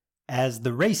As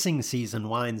the racing season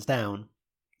winds down,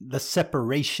 the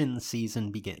separation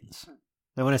season begins.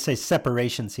 Now, when I say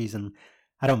separation season,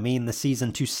 I don't mean the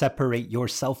season to separate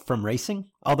yourself from racing,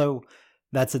 although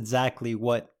that's exactly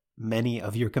what many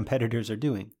of your competitors are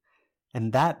doing.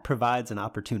 And that provides an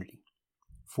opportunity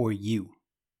for you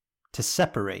to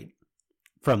separate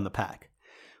from the pack.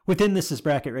 Within This Is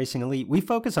Bracket Racing Elite, we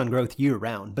focus on growth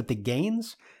year-round, but the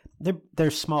gains,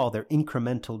 they're small, they're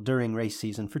incremental during race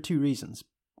season for two reasons.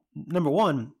 Number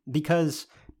one, because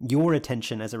your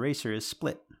attention as a racer is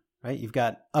split, right? You've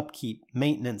got upkeep,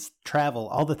 maintenance, travel,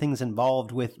 all the things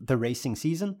involved with the racing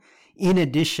season, in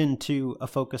addition to a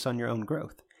focus on your own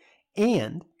growth.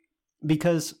 And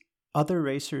because other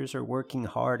racers are working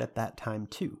hard at that time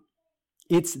too.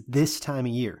 It's this time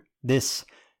of year, this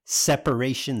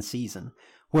separation season,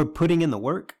 where putting in the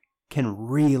work can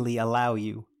really allow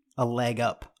you a leg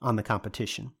up on the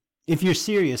competition. If you're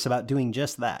serious about doing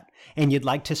just that, and you'd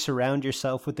like to surround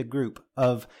yourself with a group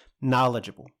of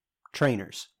knowledgeable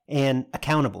trainers and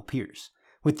accountable peers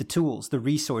with the tools, the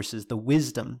resources, the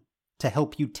wisdom to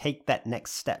help you take that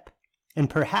next step, and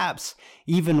perhaps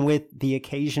even with the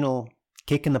occasional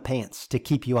kick in the pants to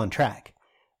keep you on track,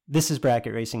 This Is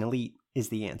Bracket Racing Elite is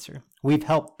the answer. We've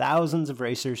helped thousands of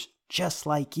racers just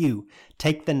like you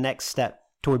take the next step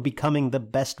toward becoming the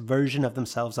best version of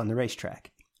themselves on the racetrack.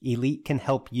 Elite can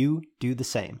help you do the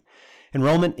same.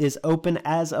 Enrollment is open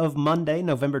as of Monday,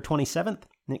 November 27th,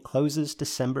 and it closes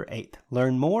December 8th.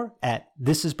 Learn more at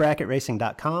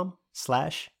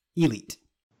thisisbracketracing.com/elite.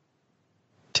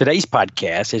 Today's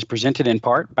podcast is presented in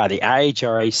part by the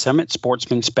IHRA Summit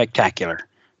Sportsman Spectacular.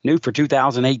 New for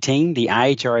 2018, the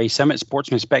IHRA Summit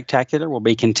Sportsman Spectacular will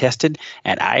be contested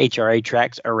at IHRA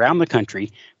tracks around the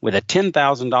country with a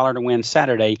 $10,000 to win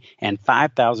Saturday and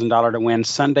 $5,000 to win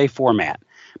Sunday format.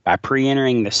 By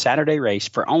pre-entering the Saturday race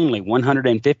for only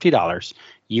 $150,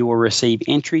 you will receive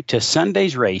entry to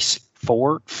Sunday's race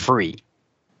for free.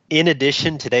 In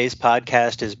addition, today's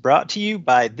podcast is brought to you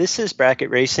by This Is Bracket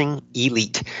Racing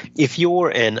Elite. If you're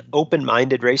an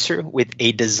open-minded racer with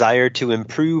a desire to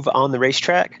improve on the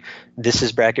racetrack, This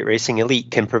Is Bracket Racing Elite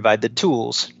can provide the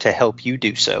tools to help you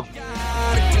do so.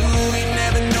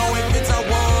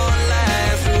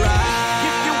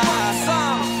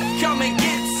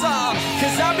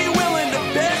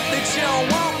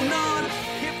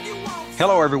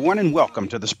 Hello, everyone, and welcome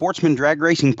to the Sportsman Drag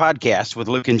Racing Podcast with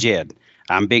Luke and Jed.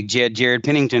 I'm Big Jed Jared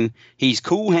Pennington. He's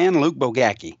Cool Hand Luke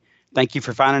Bogacki. Thank you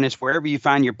for finding us wherever you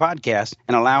find your podcast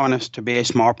and allowing us to be a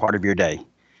small part of your day.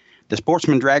 The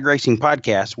Sportsman Drag Racing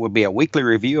Podcast will be a weekly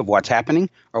review of what's happening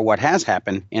or what has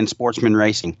happened in sportsman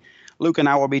racing. Luke and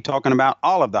I will be talking about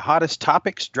all of the hottest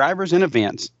topics, drivers, and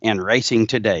events in racing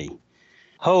today.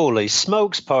 Holy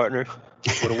smokes, partner.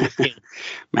 What a weekend.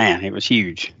 Man, it was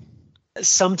huge.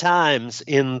 Sometimes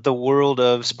in the world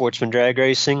of sportsman drag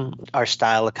racing, our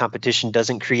style of competition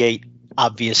doesn't create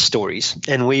obvious stories,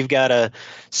 and we've got to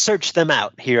search them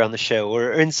out here on the show,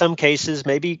 or in some cases,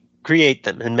 maybe create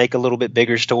them and make a little bit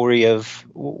bigger story of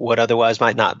what otherwise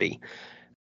might not be.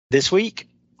 This week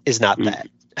is not that.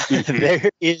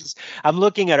 I'm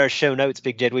looking at our show notes,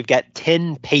 Big Jed. We've got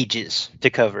 10 pages to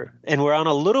cover, and we're on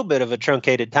a little bit of a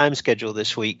truncated time schedule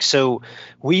this week. So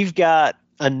we've got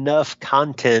enough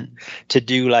content to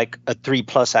do like a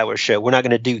 3+ hour show. We're not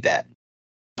going to do that,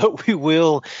 but we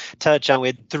will touch on,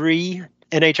 with 3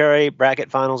 NHRA bracket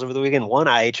finals over the weekend, 1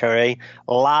 IHRA,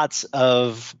 lots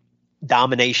of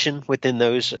domination within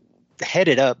those,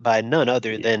 headed up by none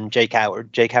other than Jake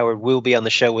Howard. Jake Howard will be on the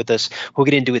show with us. We'll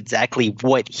get into exactly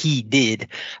what he did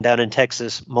down in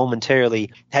Texas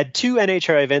momentarily. Had 2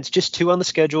 NHRA events, just 2 on the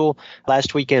schedule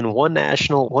last weekend, 1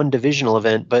 national, 1 divisional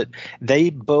event, but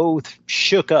they both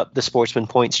shook up the sportsman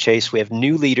points chase. We have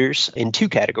new leaders in 2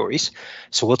 categories,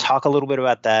 so we'll talk a little bit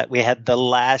about that. We had the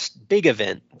last big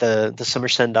event, the summer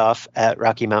send-off at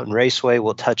Rocky Mountain Raceway.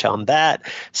 We'll touch on that.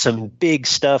 Some big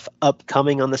stuff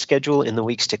upcoming on the schedule in the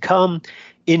weeks to come.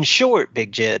 In short,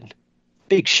 Big Jed,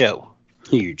 big show.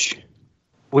 Huge.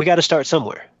 We got to start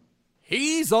somewhere.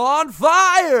 He's on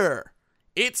fire!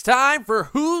 It's time for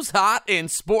Who's Hot in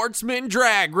Sportsman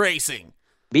Drag Racing.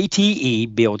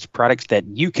 BTE builds products that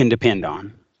you can depend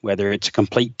on, whether it's a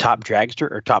complete top dragster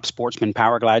or top sportsman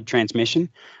power glide transmission,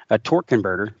 a torque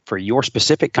converter for your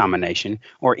specific combination,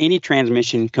 or any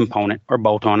transmission component or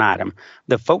bolt-on item.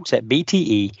 The folks at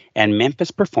BTE and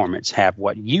Memphis Performance have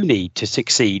what you need to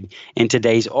succeed in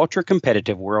today's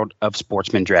ultra-competitive world of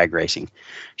sportsman drag racing.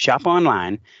 Shop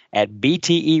online at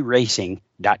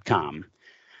bteracing.com.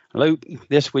 Luke,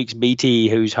 this week's BTE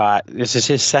Who's Hot, this is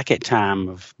his second time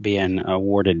of being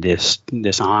awarded this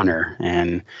honor,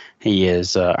 and he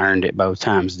has earned it both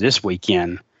times this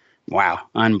weekend. Wow,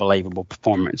 unbelievable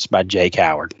performance by Jake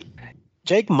Howard.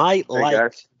 Jake might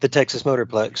like the Texas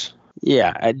Motorplex.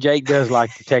 Yeah, Jake does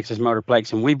like the Texas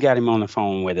Motorplex, and we've got him on the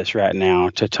phone with us right now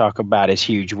to talk about his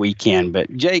huge weekend.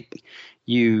 But Jake,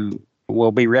 you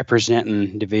will be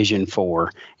representing Division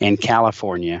 4 in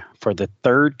California for the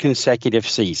third consecutive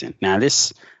season. Now,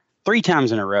 this 3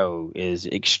 times in a row is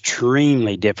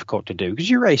extremely difficult to do because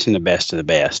you're racing the best of the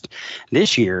best.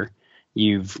 This year,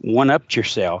 you've one-upped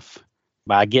yourself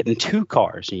by getting 2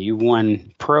 cars. You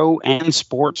won Pro and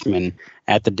Sportsman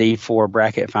at the D4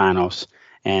 bracket finals,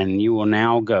 and you will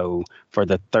now go for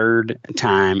the 3rd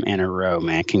time in a row,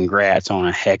 man. Congrats on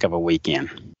a heck of a weekend.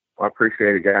 Well, I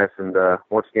appreciate it, guys. And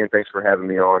once again, thanks for having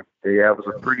me on. Yeah, it was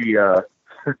a pretty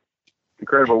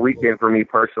incredible weekend for me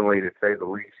personally, to say the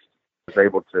least. I was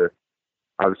able to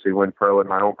obviously win Pro in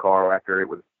my own car after it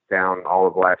was down all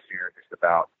of last year, just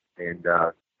about. And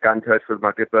got in touch with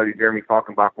my good buddy Jeremy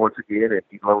Falkenbach once again, and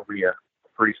he loaned me a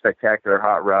pretty spectacular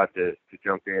hot rod to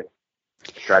jump in,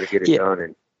 to try to get it done,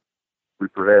 and we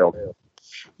prevailed.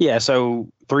 Yeah, so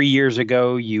 3 years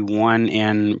ago you won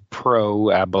in Pro,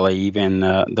 I believe, in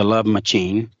the Love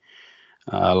Machine.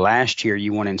 Last year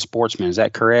you won in Sportsman, is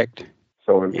that correct?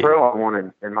 So in Pro I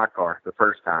won in my car the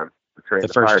first time, the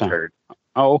first time. Turd.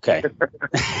 Oh, okay.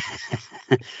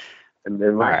 And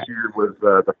then last year was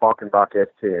the Falkenbach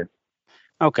S10.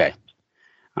 Okay.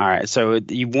 All right. So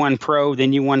you won Pro,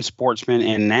 then you won Sportsman,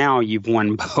 and now you've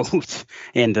won both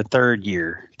in the 3rd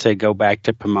year to go back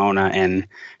to Pomona and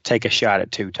take a shot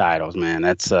at 2 titles, man.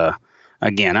 That's,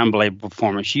 again, unbelievable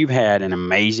performance. You've had an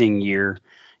amazing year.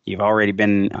 You've already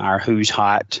been our Who's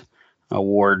Hot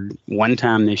award 1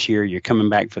 time this year. You're coming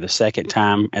back for the 2nd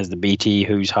time as the BT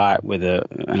Who's Hot with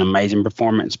an amazing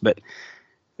performance. But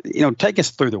take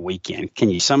us through the weekend. Can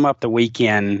you sum up the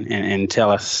weekend and tell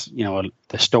us,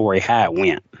 the story, how it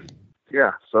went?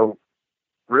 Yeah. So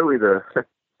really the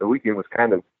weekend was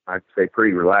kind of, I'd say,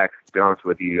 pretty relaxed, to be honest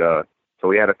with you. So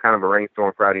we had a kind of a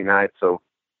rainstorm Friday night. So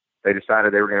they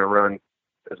decided they were going to run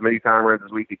as many time runs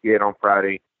as we could get on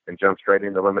Friday and jump straight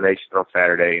into elimination on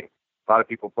Saturday. A lot of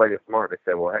people played it smart. They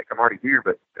said, well, heck, I'm already here,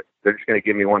 but they're just going to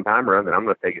give me 1 time run, and I'm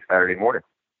going to take it Saturday morning.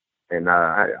 And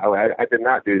I did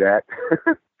not do that.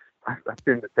 I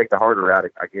tend to take the harder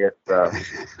route, I guess.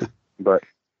 But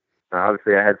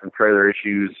obviously I had some trailer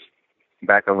issues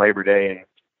back on Labor Day, and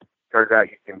turns out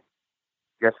you can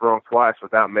guess wrong twice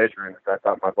without measuring. I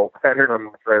thought my bolt pattern on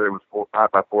my trailer was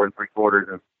 5 by 4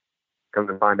 3/4, and come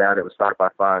to find out it was 5 by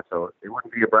 5. So it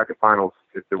wouldn't be a bracket finals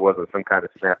if there wasn't some kind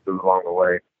of snafu along the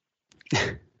way.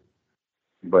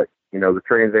 But, the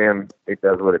Trans Am, it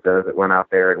does what it does. It went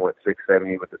out there and went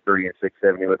 670 with a 3 and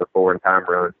 670 with a 4 in time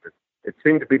runs. It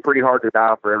seemed to be pretty hard to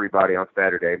dial for everybody on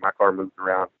Saturday. My car moved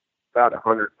around about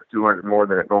 100 or 200 more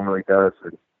than it normally does,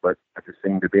 but I just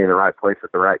seemed to be in the right place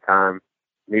at the right time.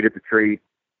 Needed the tree.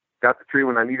 Got the tree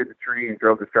when I needed the tree, and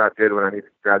drove the stripe good when I needed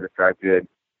to drive the stripe good.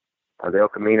 The El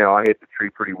Camino, I hit the tree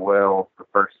pretty well the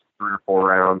first 3 or 4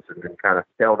 rounds, and then kind of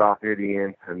tailed off near the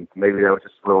end. And maybe that was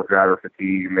just a little driver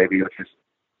fatigue, or maybe it was just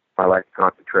my lack of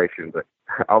concentration. But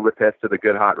I'll attest to the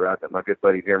good hot rod that my good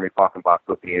buddy Jeremy Falkenbach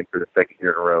put me in for the 2nd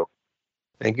year in a row.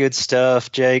 And good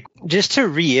stuff, Jake. Just to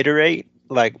reiterate,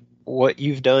 what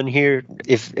you've done here,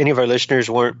 if any of our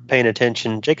listeners weren't paying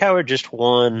attention, Jake Howard just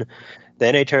won the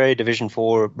NHRA Division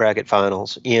 4 bracket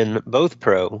finals in both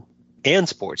Pro and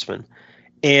Sportsman.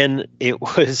 And it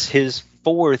was his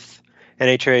 4th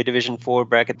NHRA Division 4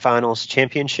 bracket finals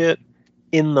championship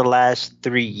in the last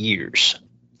 3 years.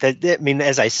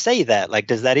 As I say that,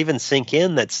 does that even sink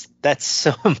in? That's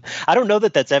some. I don't know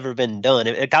that that's ever been done.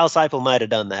 Kyle Seipel might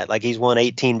have done that. He's won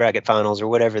 18 bracket finals or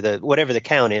whatever the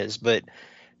count is. But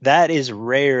that is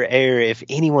rare air if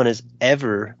anyone has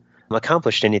ever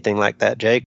accomplished anything like that,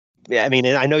 Jake. I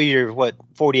know you're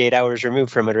 48 hours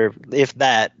removed from it, or if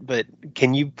that. But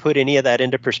can you put any of that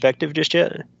into perspective just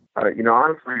yet?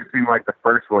 Honestly, it seemed like the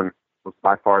first one was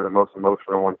by far the most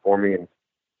emotional one for me, and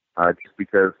just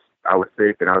because I was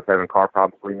sick and I was having car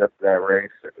problems leading up to that race.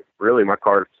 Really, my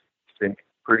car's been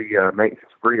pretty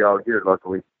maintenance-free all year,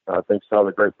 luckily. Thanks to all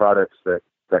the great products that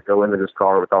go into this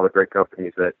car with all the great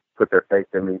companies that put their faith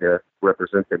in me to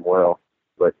represent them well.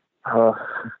 But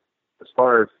as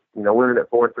far as, winning it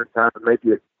 4 and 3 times,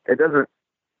 maybe it doesn't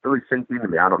really sink into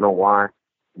me. I don't know why.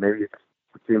 Maybe it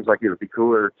seems like it would be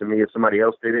cooler to me if somebody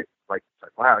else did it. Like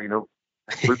wow,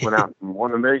 Luke went out and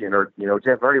won $1 million, or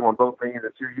Jeff Verdi won both millions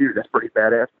in 2 years. That's pretty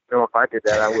badass. If I did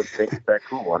that, I wouldn't think it's that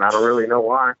cool, and I don't really know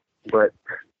why. But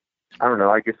I don't know.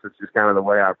 I guess it's just kind of the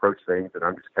way I approach things, and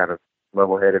I'm just kind of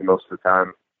level-headed most of the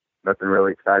time. nothing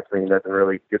really excites me. Nothing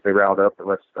really gets me riled up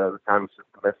unless the time system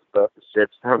messes up, the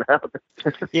shit's found out.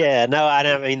 Yeah, no,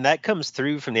 I mean, that comes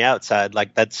through from the outside.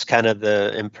 Like, that's kind of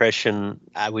the impression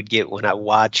I would get when I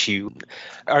watch you.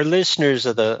 Our listeners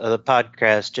of the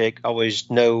podcast, Jake, always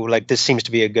know, like, this seems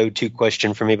to be a go-to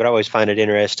question for me, but I always find it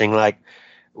interesting. Like,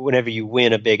 whenever you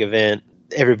win a big event,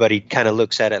 everybody kind of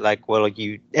looks at it like, well,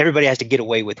 everybody has to get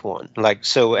away with one. Like,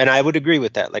 so, and I would agree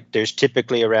with that. Like, there's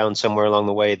typically around somewhere along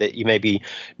the way that you maybe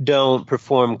don't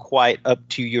perform quite up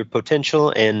to your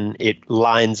potential, and it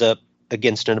lines up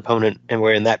against an opponent, and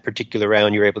where in that particular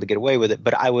round you're able to get away with it.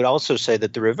 But I would also say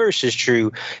that the reverse is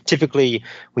true. Typically,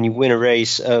 when you win a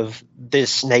race of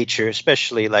this nature,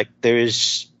 especially, like, there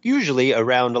is usually a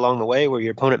round along the way where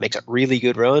your opponent makes a really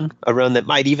good run, a run that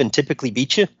might even typically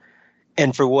beat you.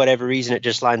 And for whatever reason, it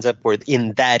just lines up where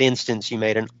in that instance, you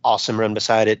made an awesome run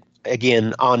beside it,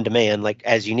 again, on demand, like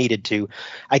as you needed to.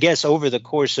 I guess over the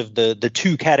course of the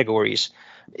two categories,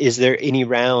 is there any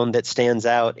round that stands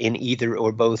out in either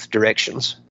or both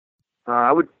directions?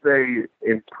 I would say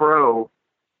in pro,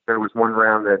 there was one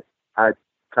round that I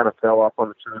kind of fell off on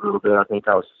the tree a little bit. I think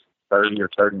I was 30 or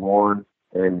 31.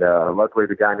 And luckily,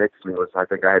 the guy next to me I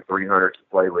think I had 300 to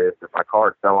play with. If my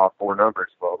card fell off 4 numbers,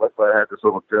 well, luckily I had this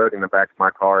little jug in the back of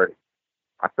my car. And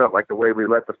I felt like the way we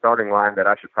left the starting line that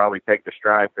I should probably take the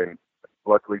stripe. And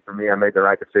luckily for me, I made the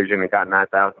right decision and got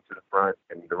 9,000 to the front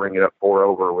and to ring it up 4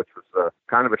 over, which was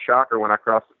kind of a shocker when I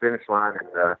crossed the finish line,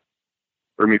 and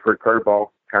threw me for a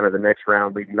curveball. Kind of the next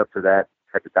round leading up to that,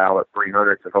 had to dial up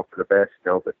 300 and hope for the best,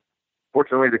 But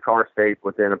fortunately, the car stayed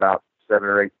within about 7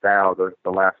 or 8 thou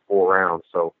the last 4 rounds.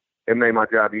 So it made my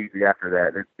job easy after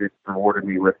that. It rewarded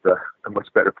me with a much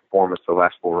better performance the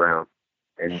last 4 rounds.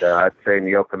 And I'd say in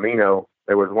the El Camino,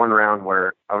 there was one round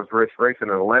where I was racing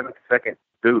an 11th-second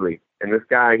dually. And this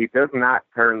guy, he does not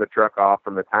turn the truck off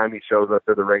from the time he shows up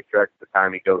to the racetrack to the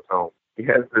time he goes home. He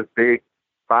has this big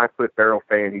 5-foot barrel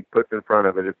fan he puts in front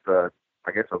of it. It's,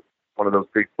 I guess, one of those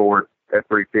big Ford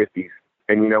F-350s.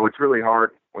 And, it's really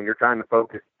hard when you're trying to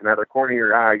focus, and out of the corner of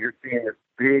your eye, you're seeing this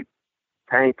big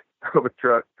tank of a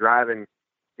truck driving.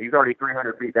 He's already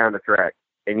 300 feet down the track.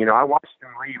 And, I watched him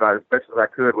leave as best as I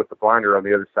could with the blinder on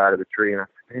the other side of the tree. And I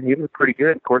said, man, he looked pretty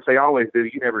good. Of course, they always do.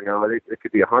 You never know. It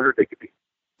could be 100. They could be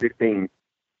 15.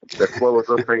 As slow as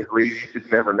those things leave, you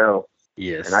just never know.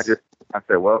 Yes. And I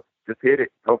said, well, just hit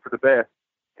it. Hope for the best.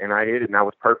 And I hit it, and I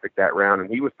was perfect that round. And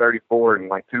he was 34 and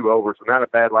like 2 over, so not a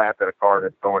bad lap at a car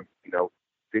that's going,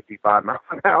 55 miles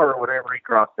an hour or whatever he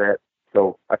crossed that.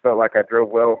 So I felt like I drove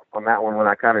well on that one when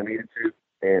I kind of needed to,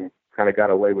 and kind of got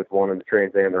away with one in the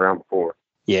Trans Am the round before.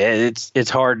 Yeah, it's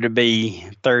hard to be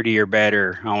 30 or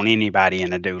better on anybody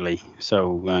in a dually.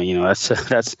 So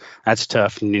that's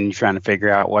tough. And then you're trying to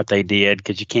figure out what they did,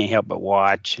 because you can't help but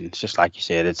watch. And it's just like you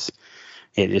said, it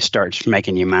just starts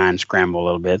making your mind scramble a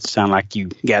little bit. It sounds like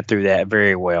you got through that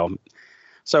very well.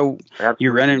 So Absolutely.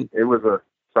 You're running. It was a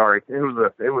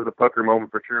pucker moment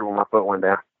for sure when my foot went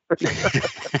down.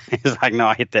 It's like, no,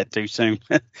 I hit that too soon.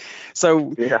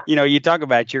 So, yeah. You talk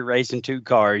about you're racing 2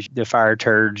 cars. The Fire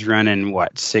Turd's running,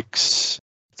 what, 650s,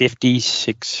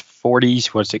 640s?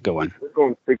 What's it going? We're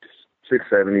going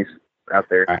 670s out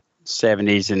there. All right,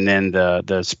 70s, and then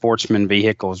the Sportsman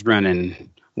vehicle's running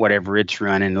whatever it's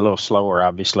running, a little slower,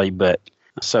 obviously, but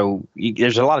so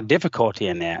there's a lot of difficulty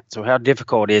in that. So how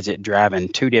difficult is it driving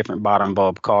 2 different bottom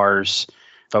bulb cars,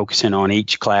 focusing on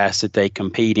each class that they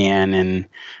compete in? And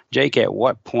Jake, at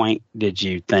what point did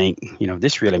you think,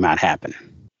 this really might happen?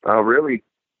 Really,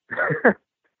 the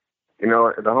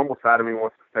humble side of me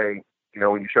wants to say,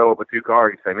 when you show up with 2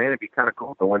 cars, you say, man, it'd be kind of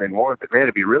cool to win in one, but man,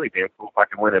 it'd be really damn cool if I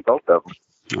could win in both of them.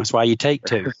 That's why you take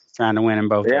 2, trying to win in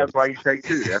both. Yeah, of them. That's why you take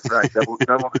 2. That's right. Double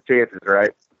the chances,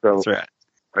 right? So that's right.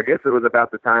 I guess it was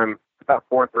about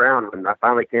 4th round when I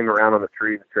finally came around on the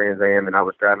Trans Am, and I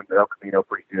was driving the El Camino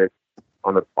pretty good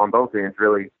on both ends,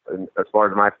 really, as far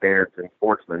as my standards and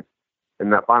Sportsman.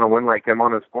 And that final win light came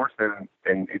on as Sportsman,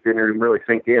 and it didn't even really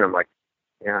sink in. I'm like,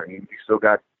 yeah, you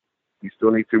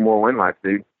still need 2 more win lights,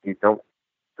 dude. There's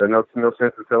no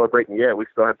sense in celebrating yet. We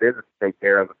still have business to take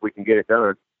care of if we can get it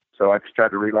done. So I just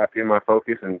tried to relapse in my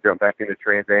focus and jump back into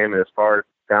Trans Am. And as far as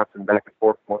bouncing back and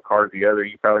forth from one car to the other,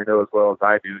 you probably know as well as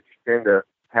I do, you tend to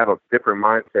have a different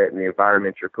mindset in the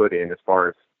environment you're put in as far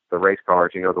as the race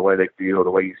cars, the way they feel, the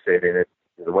way you sit in it,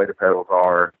 the way the pedals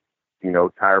are,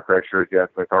 tire pressure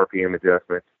adjustments, RPM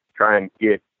adjustments. Try and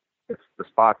get the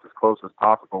spots as close as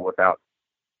possible without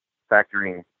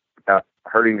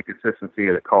hurting the consistency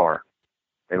of the car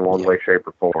in one way, shape,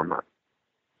 or form.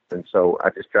 And so I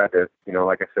just tried to,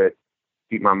 like I said,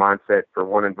 keep my mindset for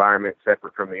one environment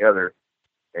separate from the other,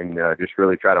 and just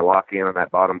really try to lock in on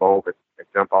that bottom bulb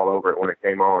jump all over it when it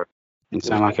came on. It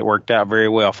sounded like it worked out very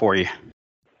well for you.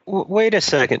 Wait a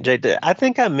second, Jay. I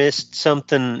think I missed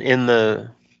something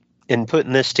in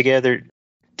putting this together.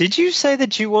 Did you say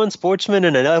that you won Sportsman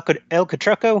in an El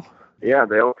Catrucco? Yeah,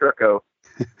 the El Trucco.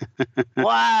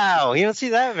 Wow, you don't see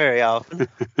that very often.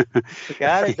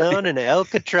 Got it done in an El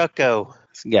Catrucco.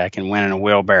 This guy can win in a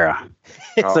wheelbarrow.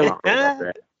 Oh,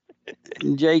 that.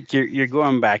 Jake, you're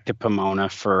going back to Pomona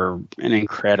for an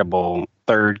incredible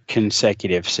third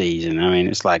consecutive season. I mean,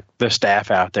 it's like the staff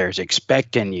out there is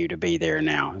expecting you to be there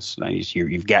now. It's like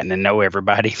you've gotten to know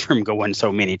everybody from going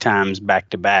so many times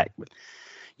back to back.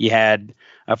 You had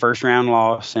a first-round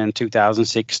loss in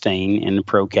 2016 in the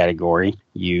pro category.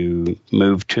 You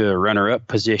moved to a runner-up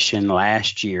position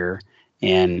last year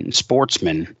in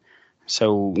Sportsman.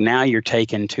 So now you're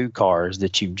taking two cars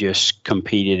that you've just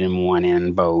competed and won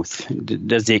in both.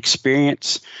 Does the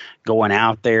experience going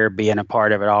out there, being a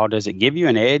part of it all, does it give you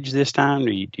an edge this time?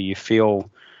 Do you feel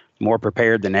more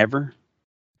prepared than ever?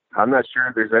 I'm not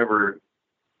sure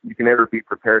you can ever be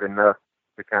prepared enough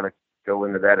to kind of go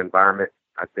into that environment.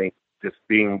 I think just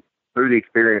being through the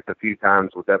experience a few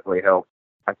times will definitely help.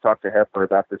 I've talked to Heffler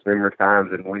about this numerous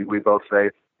times, and we both say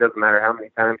it doesn't matter how many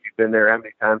times you've been there, how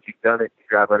many times you've done it, you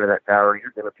drive under that tower,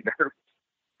 you're going to be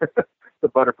nervous. The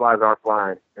butterflies are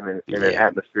flying in an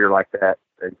atmosphere like that.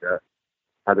 And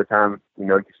by the time,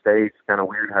 you stay, it's kind of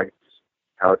weird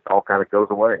how it all kind of goes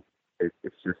away.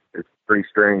 It's pretty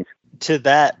strange. To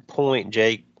that point,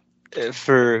 Jake,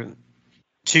 for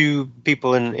two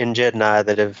people in Jed and I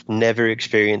that have never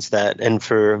experienced that, and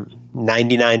for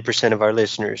 99% of our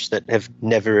listeners that have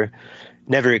never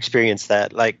experienced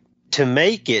that, like, to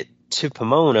make it to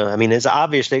Pomona, I mean, it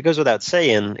goes without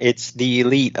saying, it's the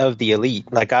elite of the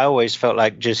elite. Like, I always felt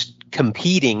like just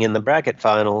competing in the bracket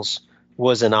finals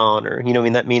was an honor. I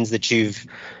mean, that means that you've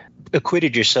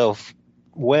acquitted yourself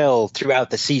well throughout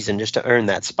the season just to earn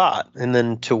that spot. And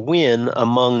then to win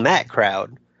among that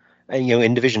crowd,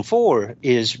 in Division 4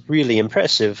 is really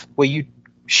impressive. Well, you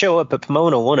show up at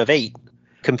Pomona 1 of 8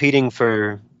 competing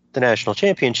for the national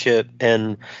championship,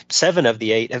 and 7 of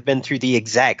the 8 have been through the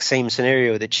exact same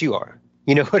scenario that you are.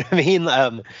 You know what I mean?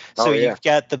 You've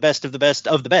got the best of the best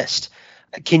of the best.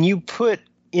 Can you put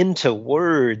into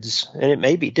words, and it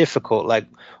may be difficult, like,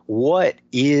 what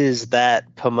is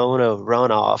that Pomona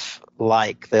runoff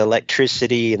like? The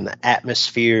electricity and the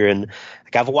atmosphere, and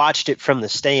like, I've watched it from the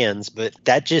stands, but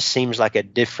that just seems like a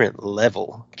different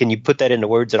level. Can you put that into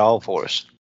words at all for us?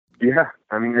 Yeah,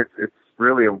 I mean, it's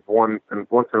really a once in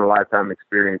a lifetime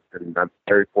experience, and I'm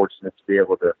very fortunate to be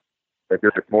able to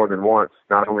do it more than once.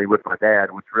 Not only with my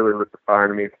dad, which really lit the fire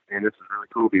to me, and this is really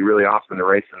cool, it'd be really awesome to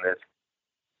race in this.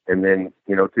 And then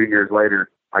 2 years later,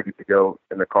 I get to go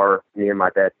in the car me and my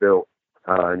dad built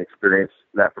and experience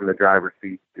that from the driver's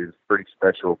seat is pretty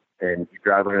special. And you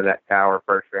drive under that tower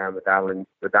first round, the dial-ins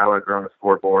are on the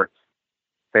scoreboards,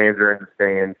 fans are in the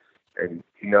stands, and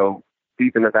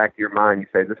deep in the back of your mind, you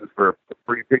say, this is for a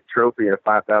pretty big trophy and a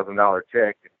 $5,000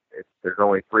 check. There's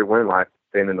only 3 win lights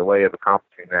standing in the way of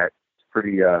accomplishing that.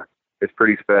 It's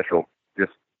pretty special,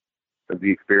 just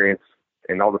the experience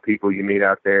and all the people you meet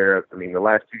out there. I mean, the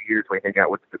last 2 years we hang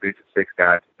out with the Division 6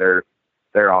 guys. They're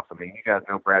awesome. I mean, you guys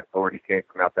know Brad Ford. He came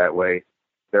from out that way.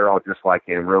 They're all just like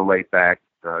him, real laid back.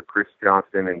 Chris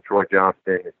Johnston and Troy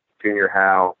Johnston, and Junior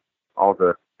Howe, all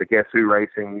the Guess Who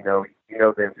Racing. You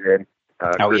know them, Jed.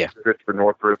 Christopher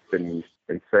Northrup and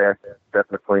Seth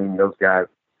McLean, those guys,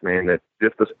 man, that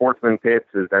just the Sportsman pits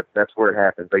that's where it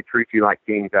happens. They treat you like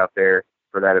kings out there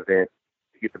for that event.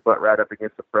 You get to butt right up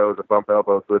against the pros and bump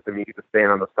elbows with them. You get to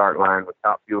stand on the start line with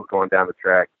top fuels going down the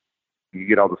track. You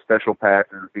get all the special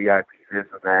passes, VIP this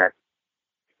and that.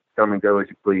 Come and go as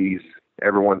you please.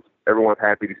 Everyone's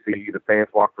happy to see you. The fans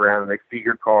walk around and they see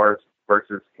your cars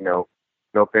versus, no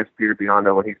offense to Peter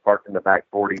Biondo when he's parked in the back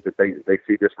 40, but they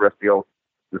see this rusty old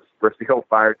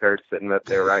fire turd sitting up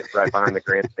there right behind the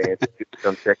grandstand. Just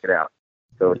come check it out.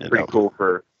 So it's pretty cool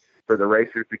for the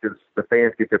racers because the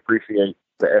fans get to appreciate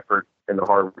the effort and the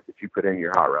hard work that you put in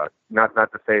your hot rod. Not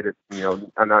to say that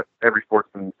I'm not every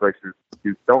sportsman racer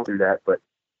don't do that, but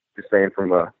just saying from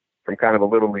kind of a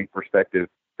little league perspective,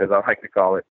 as I like to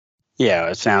call it. Yeah,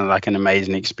 it sounds like an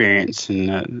amazing experience,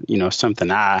 and something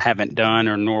I haven't done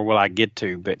or nor will I get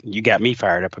to. But you got me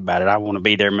fired up about it. I want to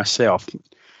be there myself.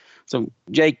 So,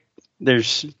 Jake,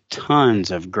 there's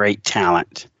tons of great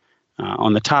talent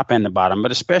on the top and the bottom,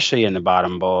 but especially in the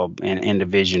bottom bulb and in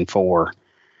Division 4.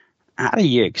 How do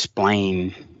you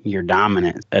explain your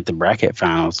dominance at the bracket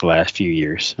finals the last few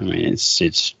years? I mean,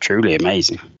 it's truly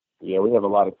amazing. Yeah, we have a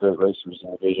lot of good racers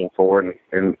in Division 4,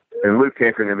 and Luke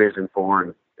came from Division 4,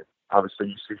 and obviously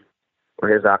you see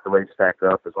where his accolades stack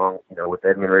up, as long, with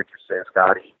Edmund Richardson,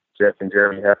 Scotty, Jeff and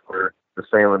Jeremy Heffler, the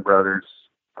Salen brothers.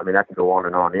 I mean, I can go on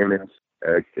and on. Emmons,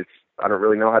 I don't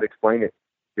really know how to explain it.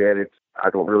 Yet I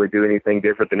don't really do anything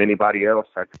different than anybody else.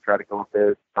 I just try to go up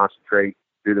there, concentrate,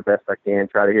 do the best I can,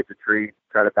 try to hit the tree,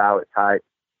 try to dial it tight.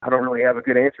 I don't really have a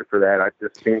good answer for that. I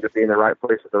just seem to be in the right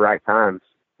place at the right times.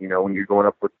 When you're going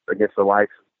up against the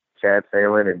likes of Chad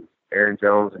Salen and Aaron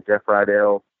Jones and Jeff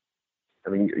Rydell. I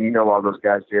mean, all those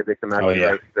guys, Jed, they come out to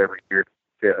races every year.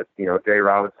 Jay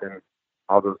Robinson,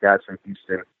 all those guys from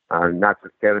Houston. Not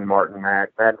just Kevin Martin, Mad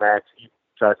Max. He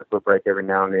tries to foot brake every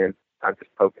now and then. I'm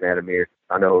just poking at him here.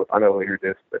 I know he'll hear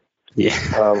this, but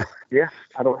I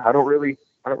don't really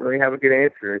have a good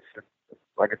answer. It's just,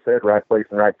 like I said, right place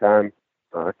and right time.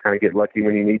 Kind of get lucky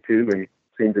when you need to, and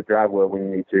seem to drive well when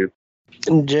you need to.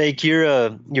 And Jake, you're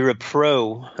a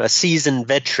pro, a seasoned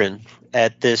veteran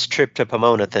at this trip to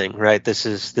Pomona thing, right? This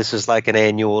is like an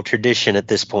annual tradition at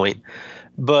this point.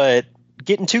 But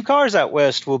getting 2 cars out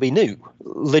west will be new.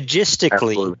 Logistically,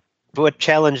 absolutely. What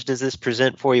challenge does this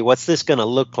present for you? What's this going to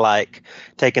look like,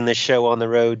 taking this show on the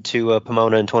road to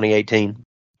Pomona in 2018?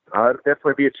 It'll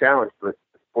definitely be a challenge, but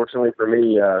fortunately for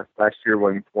me, last year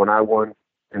when I won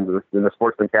in the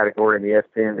sportsman category in the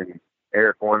S10 and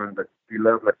Eric won in the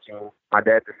 11 machine, my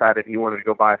dad decided he wanted to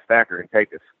go buy a stacker and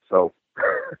take us. So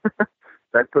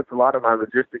that puts a lot of my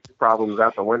logistics problems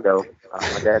out the window.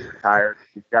 My dad's retired.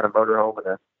 He's got a motorhome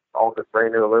and all this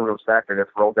brand new aluminum stacker that's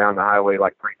rolled down the highway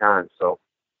like 3 times. So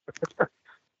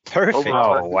perfect.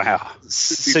 Oh, wow.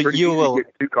 So you will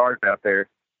get 2 cars out there.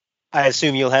 I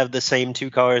assume you'll have the same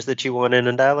 2 cars that you won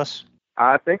in Dallas?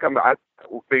 I think me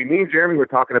and Jeremy were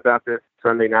talking about this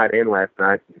Sunday night and last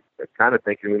night. Kind of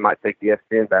thinking we might take the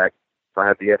S10 back. So I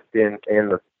have the S10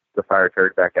 and the Fire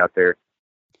Turd back out there.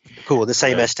 Cool. The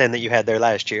same S10 that you had there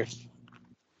last year?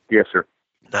 Yes, sir.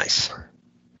 Nice.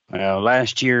 Well,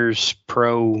 last year's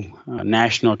pro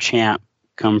national champ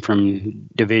come from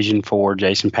Division 4,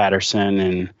 Jason Patterson,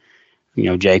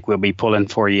 and Jake will be pulling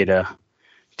for you to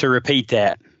repeat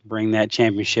that, bring that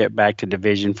championship back to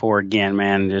Division 4 again,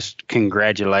 man. Just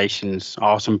congratulations,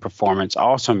 awesome performance,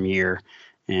 awesome year,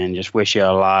 and just wish you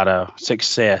a lot of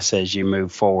success as you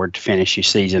move forward to finish your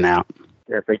season out.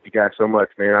 Yeah, thank you guys so much,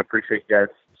 man. I appreciate you guys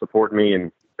supporting me,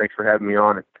 and thanks for having me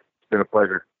on. It's been a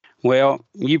pleasure. Well,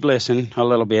 you've listened a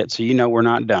little bit, so we're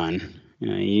not done.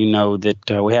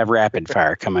 That we have rapid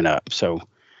fire coming up, so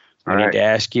we need to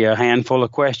ask you a handful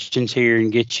of questions here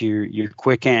and get your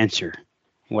quick answer.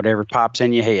 Whatever pops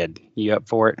in your head. You up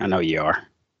for it? I know you are.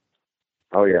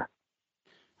 Oh, yeah.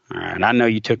 All right. I know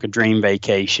you took a dream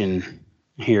vacation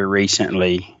here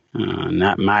recently. And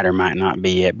that might or might not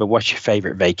be it, but what's your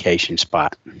favorite vacation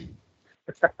spot?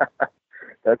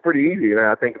 That's pretty easy.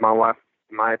 I think my wife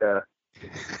might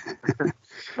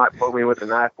poke me with a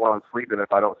knife while I'm sleeping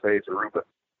if I don't say it's Aruba.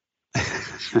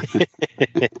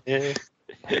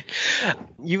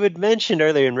 You had mentioned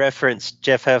earlier in reference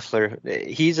Jeff Heffler.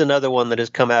 He's another one that has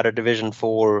come out of Division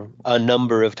 4 a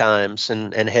number of times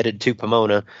and headed to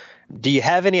Pomona. Do you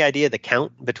have any idea the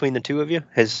count between the two of you?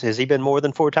 Has he been more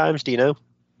than 4 times? Do you know?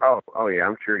 Oh yeah,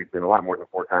 I'm sure he's been a lot more than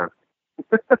 4 times.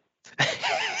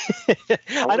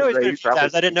 I know he's been a few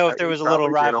times. I didn't know if there was a little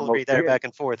rivalry there back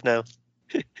and forth now.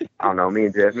 I don't know. Me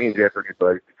and Jeff are good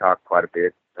buddies. We talk quite a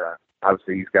bit.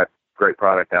 Obviously, he's got great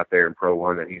product out there in Pro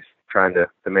 1 that he's trying to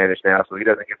manage now, so he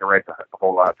doesn't get to race a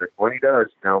whole lot. But when he does,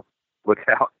 look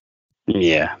out.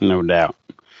 Yeah, no doubt.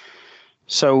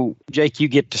 So, Jake, you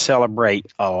get to celebrate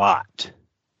a lot,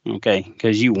 okay,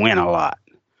 because you win a lot.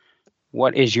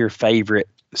 What is your favorite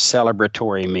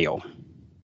celebratory meal?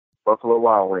 Buffalo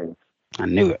Wild Wings. I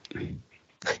knew it.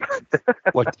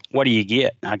 What do you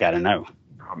get? I got to know.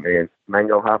 Oh, man,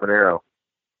 mango habanero.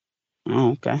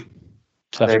 Oh, okay.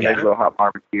 They make a little hot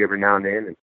barbecue every now and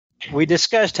then. We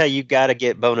discussed how you got to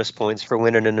get bonus points for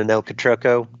winning in an El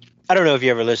Catruco. I don't know if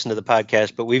you ever listened to the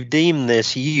podcast, but we've deemed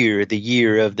this year the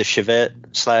year of the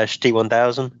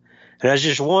Chevette/T1000. And I was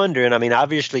just wondering, I mean,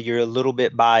 obviously you're a little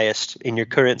bit biased in your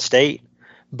current state,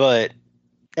 but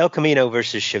El Camino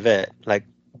versus Chevette, like,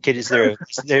 is there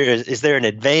an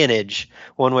advantage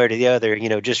one way or the other,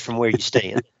 just from where you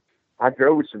stand? I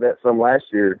drove a Chevette some last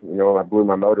year, I blew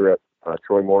my motor up.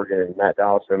 Troy Morgan and Matt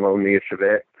Dawson loaned me a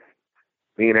Chevette.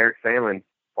 Me and Eric Sandlin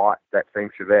bought that same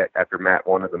Chevette after Matt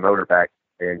wanted the motor back,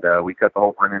 and we cut the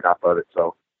whole front end off of it.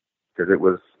 So, because it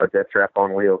was a death trap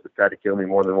on wheels, it tried to kill me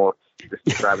more than once, just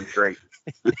driving straight.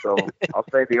 So I'll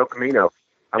say the El Camino.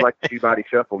 I like the two-body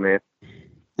shuffle, man.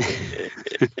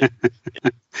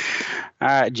 All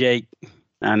right, Jake.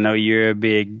 I know you're a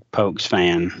big Pokes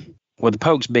fan. Will the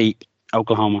Pokes beat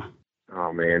Oklahoma?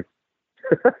 Oh, man.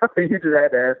 You just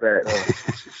had to ask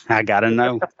that. I got to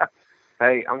know.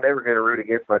 Hey, I'm never going to root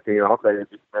against my team. I'll say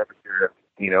it's just never sure.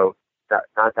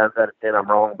 9 times out of 10 I'm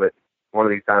wrong, but one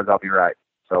of these times I'll be right.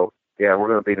 So, yeah, we're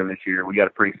going to beat them this year. We got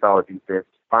a pretty solid defense.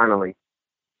 Finally,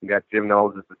 we got Jim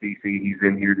Knowles as the DC. He's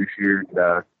in here this year.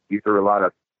 He threw a lot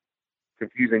of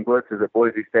confusing blitzes at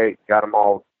Boise State, got them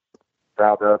all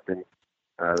dialed up, and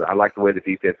I like the way the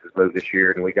defense has moved this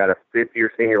year. And we got a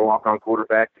fifth-year senior walk-on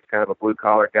quarterback. He's kind of a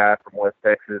blue-collar guy from West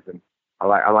Texas, and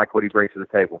I like what he brings to the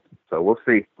table. So we'll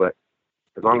see. But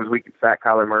as long as we can sack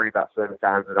Kyler Murray about 7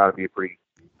 times, it ought to be a pretty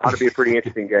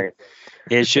interesting game.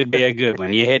 It should be a good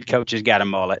one. Your head coach has got a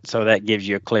mullet, so that gives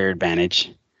you a clear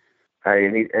advantage. Hey,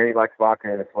 and he likes vodka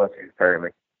and his slushies,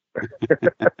 apparently.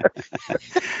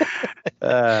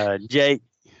 Jake,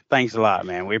 thanks a lot,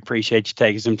 man. We appreciate you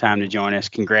taking some time to join us.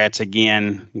 Congrats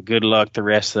again. Good luck the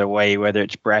rest of the way, whether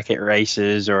it's bracket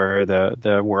races or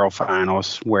the World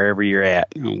Finals, wherever you're at.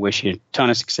 I wish you a ton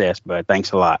of success, bud.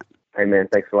 Thanks a lot. Hey, man,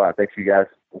 thanks a lot. Thanks, you guys.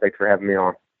 Thanks for having me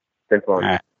on. It's been fun.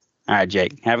 All right,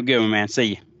 Jake. Have a good one, man. See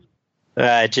you. All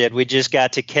right, Jed, we just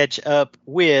got to catch up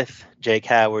with Jake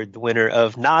Howard, the winner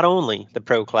of not only the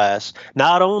pro class,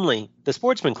 not only the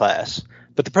sportsman class,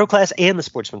 but the pro class and the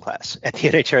sportsman class at the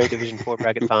NHRA Division IV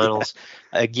bracket finals.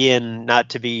 Again, not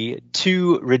to be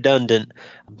too redundant,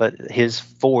 but his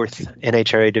 4th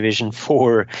NHRA Division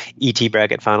IV ET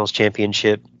bracket finals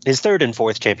championship, his 3rd and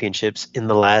 4th championships in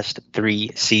the last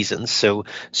 3 seasons. So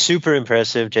super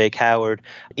impressive, Jake Howard.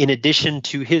 In addition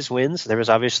to his wins, there was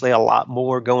obviously a lot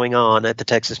more going on at the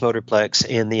Texas Motorplex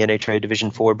and the NHRA Division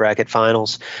IV bracket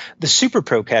finals. The Super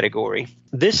Pro category,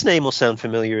 this name will sound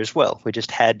familiar as well. We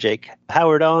just had Jake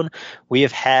Howard on. We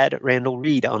have had Randall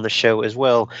Reed on the show as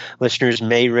well. Listeners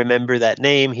may remember that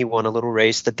name. He won a little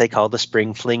race that they call the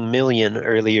Spring Fling Million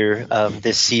earlier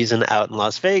this season out in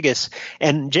Las Vegas.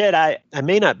 And Jed, I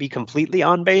may not be completely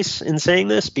on base in saying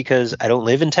this because I don't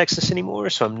live in Texas anymore,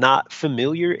 so I'm not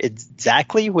familiar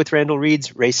exactly with Randall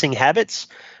Reed's racing habits,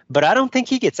 but I don't think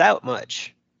he gets out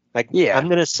much. I'm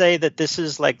going to say that this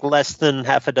is like less than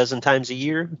half a dozen times a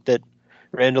year that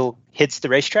Randall hits the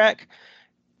racetrack,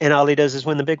 and all he does is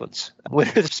win the big ones. Winner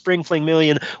of the Spring Fling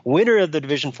Million, winner of the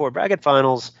Division IV bracket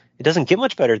finals. It doesn't get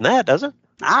much better than that, does it?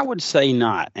 I would say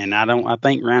not. And I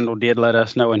think Randall did let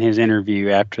us know in his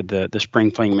interview after the Spring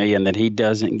Fling Million that he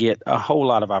doesn't get a whole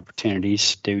lot of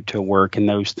opportunities due to work and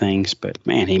those things. But,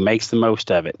 man, he makes the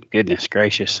most of it. Goodness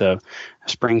gracious. So a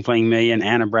Spring Fling Million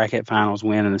and a bracket finals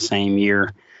win in the same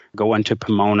year, going to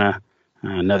Pomona.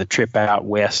 Another trip out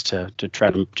west to try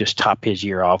to just top his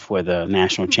year off with a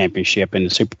national championship in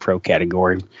the Super Pro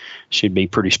category. Should be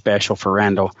pretty special for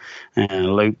Randall.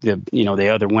 And Luke, the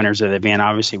other winners of the event,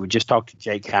 obviously, we just talked to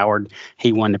Jake Howard.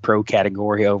 He won the pro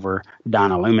category over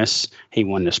Donna Loomis. He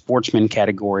won the sportsman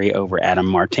category over Adam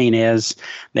Martinez.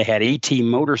 They had ET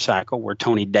Motorcycle where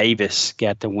Tony Davis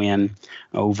got the win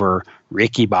over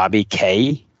Ricky Bobby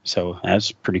K. So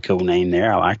that's a pretty cool name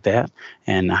there. I like that.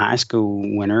 And the high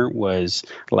school winner was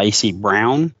Lacey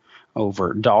Brown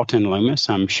over Dalton Loomis.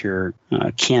 I'm sure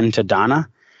Ken to Donna.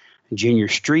 Junior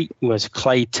Street was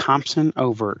Clay Thompson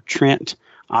over Trent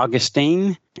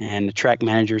Augustine. And the track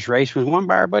manager's race was won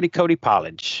by our buddy Cody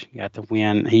Pollage. Got the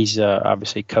win. He's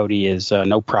obviously Cody is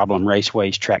No Problem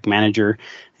Raceway's track manager.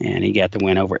 And he got the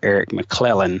win over Eric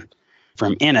McClellan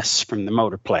from Ennis from the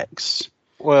Motorplex.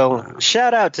 Well,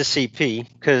 shout out to CP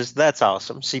because that's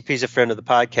awesome. CP's a friend of the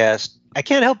podcast. I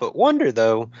can't help but wonder,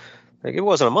 though, like it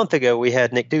wasn't a month ago we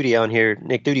had Nick Duty on here.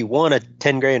 Nick Duty won a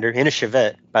 10-grander in a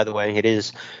Chevette, by the way. It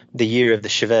is the year of the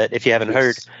Chevette, if you haven't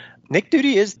heard. Nick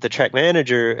Duty is the track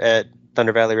manager at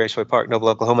Thunder Valley Raceway Park, Noble,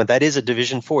 Oklahoma. That is a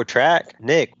Division IV track.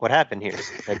 Nick, what happened here?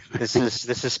 Like, this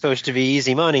is supposed to be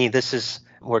easy money.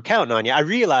 We're counting on you. I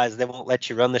realize they won't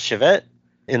let you run the Chevette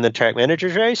in the track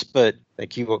manager's race, but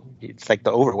it's like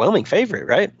the overwhelming favorite,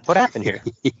 right? What happened here?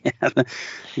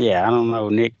 Yeah, I don't know.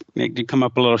 Nick did come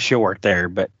up a little short there,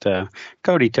 but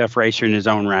Cody, tough racer in his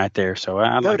own right there. So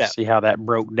I'd like to see how that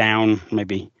broke down.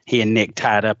 Maybe he and Nick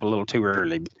tied up a little too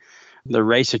early. The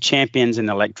race of champions in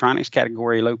the electronics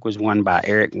category, Luke, was won by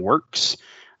Eric Works.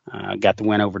 Got the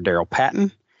win over Daryl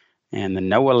Patton. And the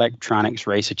No Electronics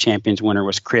Race of Champions winner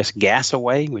was Chris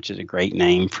Gassaway, which is a great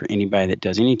name for anybody that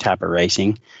does any type of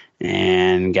racing,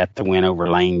 and got the win over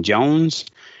Lane Jones.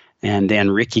 And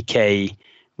then Ricky K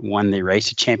won the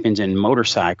Race of Champions in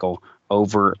motorcycle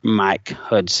over Mike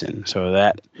Hudson. So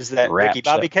that is that Ricky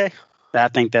Bobby K? I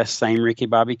think that's the same Ricky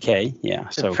Bobby K. Yeah.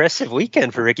 So impressive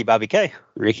weekend for Ricky Bobby K.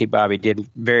 Ricky Bobby did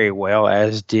very well,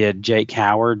 as did Jake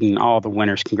Howard and all the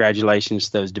winners. Congratulations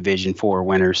to those Division IV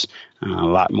winners. A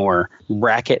lot more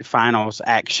bracket finals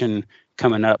action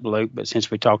coming up, Luke, but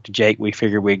since we talked to Jake, we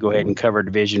figured we'd go ahead and cover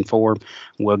Division 4.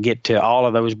 We'll get to all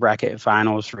of those bracket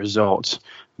finals results.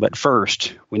 But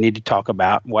first, we need to talk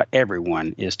about what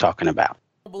everyone is talking about.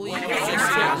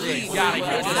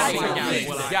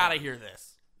 Gotta hear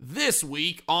this. This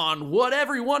week on What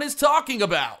Everyone is Talking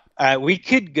About. We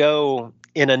could go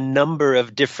in a number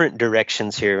of different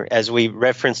directions here. As we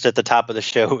referenced at the top of the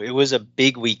show, it was a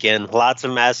big weekend, lots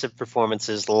of massive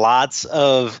performances, lots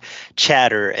of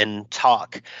chatter and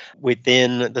talk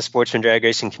within the Sportsman Drag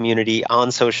Racing community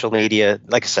on social media.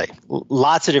 Like I say,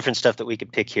 lots of different stuff that we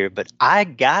could pick here, but I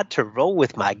got to roll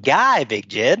with my guy, Big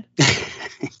Jed.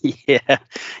 Yeah,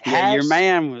 your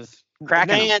man was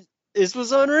cracking. Man, this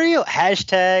was unreal.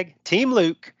 Hashtag Team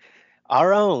Luke,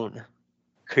 our own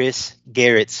Chris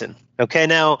Gerritsen. Okay,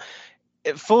 now,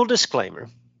 full disclaimer,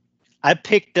 I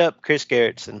picked up Chris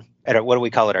Gerritsen at our, what do we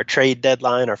call it, our trade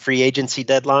deadline, our free agency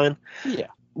deadline,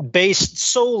 based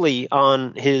solely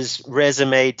on his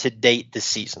resume to date this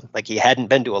season. Like, he hadn't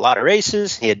been to a lot of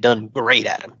races. He had done great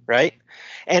at them, right?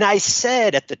 And I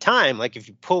said at the time, like, if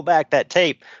you pull back that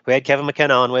tape, we had Kevin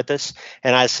McKenna on with us,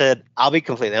 and I said, I'll be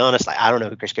completely honest, like, I don't know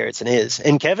who Chris Gerritsen is.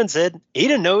 And Kevin said he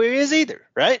didn't know who he is either,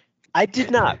 right? I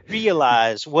did not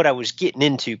realize what I was getting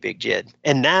into, Big Jed.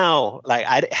 And now, like,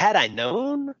 had I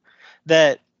known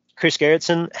that Chris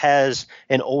Gerritsen has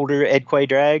an older Edquay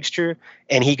dragster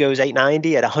and he goes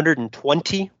 890 at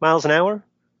 120 miles an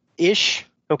hour-ish,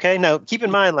 okay? Now, keep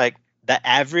in mind, like, the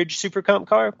average Super Comp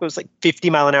car goes like 50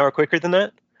 mile an hour quicker than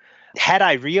that. Had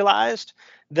I realized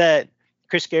that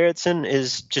Chris Gerritsen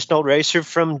is just an old racer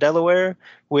from Delaware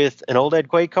with an old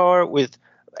Edquay car with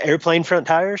airplane front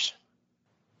tires,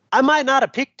 I might not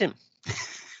have picked him.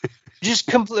 Just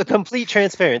complete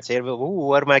transparency. Ooh,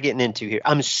 what am I getting into here?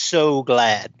 I'm so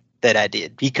glad that I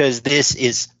did, because this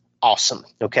is awesome,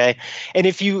 okay? And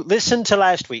if you listen to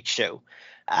last week's show,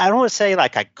 I don't want to say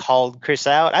like I called Chris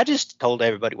out. I just told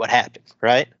everybody what happened,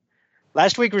 right?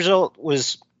 Last week's result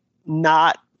was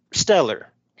not stellar,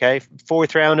 okay?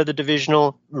 4th round of the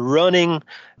divisional, running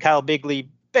Kyle Bigley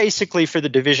basically for the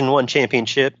Division 1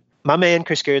 championship. My man,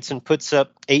 Chris Gerritsen, puts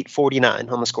up 849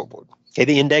 on the scoreboard. Okay,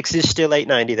 the index is still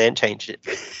 890. They haven't changed it.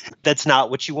 That's not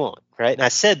what you want, right? And I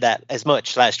said that as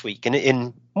much last week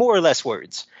in more or less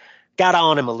words. Got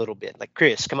on him a little bit. Like,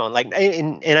 Chris, come on. Like,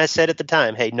 and I said at the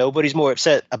time, hey, nobody's more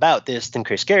upset about this than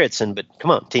Chris Gerritsen, but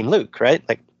come on, Team Luke, right?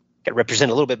 Like, got to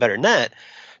represent a little bit better than that.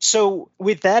 So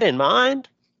with that in mind,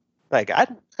 like, I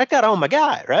got on my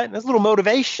guy, right? That's a little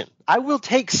motivation. I will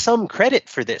take some credit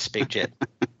for this, Big Jet.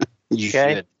 You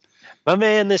should. My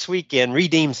man this weekend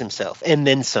redeems himself and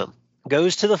then some.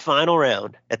 Goes to the final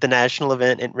round at the national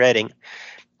event in Reading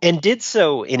and did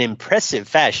so in impressive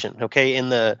fashion. Okay, in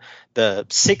the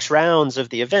 6 rounds of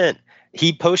the event,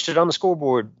 he posted on the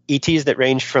scoreboard ETs that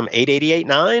ranged from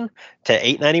 888.9 to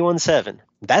 891.7.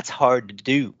 That's hard to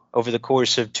do over the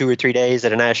course of 2 or 3 days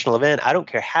at a national event. I don't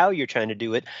care how you're trying to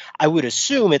do it. I would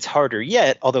assume it's harder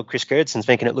yet, although Chris Gerritsen's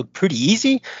making it look pretty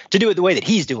easy to do it the way that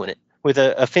he's doing it, with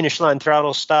a finish line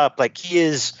throttle stop. Like, he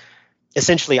is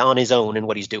essentially on his own in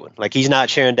what he's doing. Like, he's not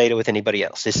sharing data with anybody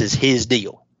else. This is his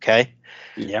deal, okay?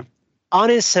 Yeah. On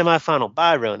his semifinal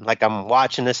bye run, like, I'm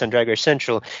watching this on Drag Race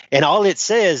Central, and all it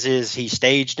says is he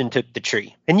staged and took the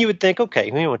tree. And you would think, okay,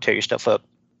 you don't want to tear your stuff up,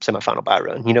 semifinal bye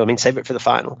run. You know what I mean? Save it for the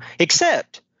final.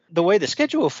 Except the way the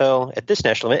schedule fell at this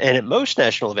national event, and at most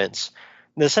national events,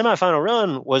 the semifinal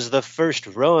run was the first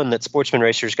run that sportsman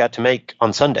racers got to make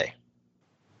on Sunday.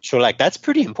 So, like, that's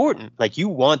pretty important. Like, you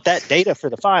want that data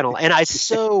for the final. And I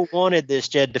so wanted this,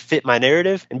 Jed, to fit my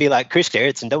narrative and be like, Chris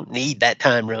Gerritsen don't need that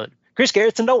time run. Chris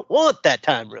Gerritsen don't want that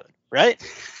time run, right?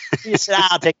 He said,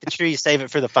 I'll take the tree, save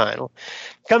it for the final.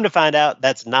 Come to find out,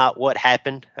 that's not what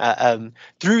happened.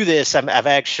 Through this, I've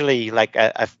actually, like,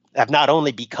 I've not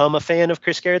only become a fan of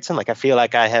Chris Gerritsen, like, I feel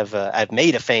like I've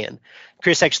made a fan.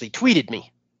 Chris actually tweeted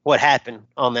me what happened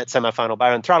on that semifinal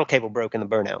Byron. Throttle cable broke in the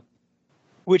burnout,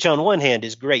 which on one hand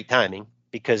is great timing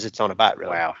because it's on a bite run.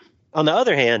 Wow. On the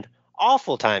other hand,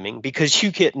 awful timing because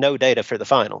you get no data for the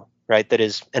final, right? That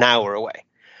is an hour away.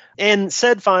 And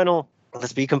said final,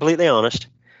 let's be completely honest,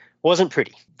 wasn't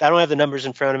pretty. I don't have the numbers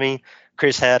in front of me.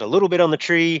 Chris had a little bit on the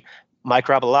tree. Mike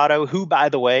Robalato, who, by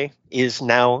the way, is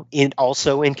now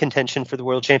also in contention for the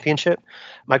World Championship.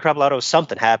 Mike Robalato,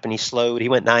 something happened. He slowed. He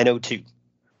went 902.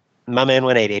 My man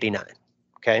went 889.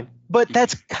 Okay. But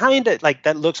that's kind of like,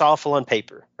 that looks awful on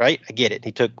paper, right? I get it.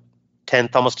 He took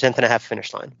 10th, almost 10th and a half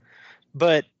finish line.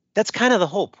 But that's kind of the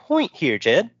whole point here,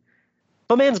 Jed.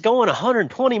 My man's going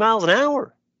 120 miles an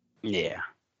hour. Yeah.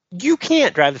 You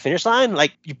can't drive the finish line.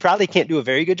 Like, you probably can't do a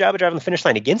very good job of driving the finish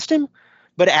line against him.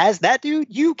 But as that dude,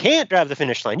 you can't drive the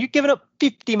finish line. You're giving up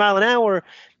 50 mile an hour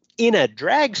in a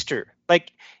dragster.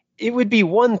 Like, it would be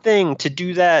one thing to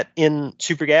do that in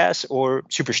Super Gas or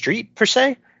Super Street per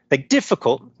se, like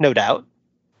difficult, no doubt.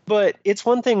 But it's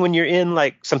one thing when you're in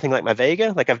like something like my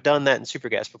Vega, like I've done that in Super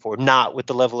Gas before, not with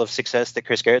the level of success that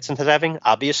Chris Gerritsen is having,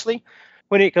 obviously.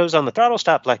 When it goes on the throttle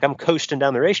stop, like I'm coasting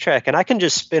down the racetrack and I can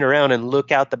just spin around and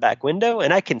look out the back window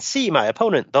and I can see my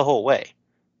opponent the whole way,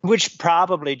 which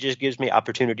probably just gives me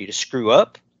opportunity to screw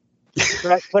up.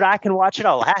 But I can watch it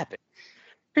all happen.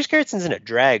 Chris Gerritsen's in a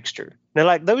dragster. Now,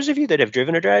 like those of you that have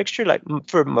driven a dragster, like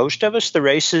for most of us, the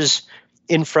races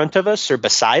in front of us or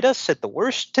beside us at the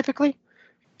worst, typically.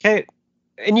 Okay.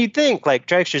 And you'd think like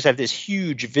dragsters have this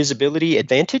huge visibility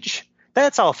advantage.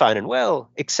 That's all fine and well,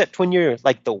 except when you're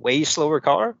like the way slower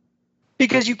car,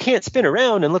 because you can't spin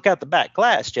around and look out the back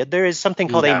glass, Jed. There is something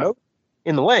called a moat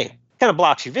in the way. Kind of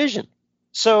blocks your vision.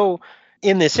 So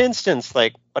in this instance,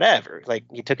 like whatever, like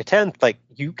you took a 10th, like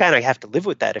you kind of have to live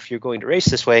with that if you're going to race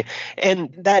this way.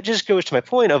 And that just goes to my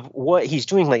point of what he's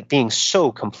doing, like being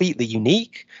so completely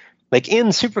unique. Like in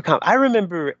Supercomp, I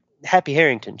remember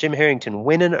Jim Harrington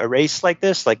winning a race like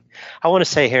this. Like I want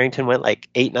to say Harrington went like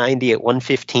 890 at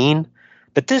 115,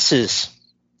 but this is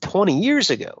 20 years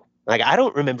ago. Like I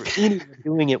don't remember anyone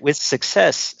doing it with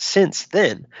success since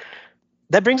then.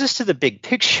 That brings us to the big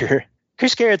picture.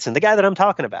 Chris Gerritsen, the guy that I'm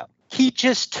talking about, he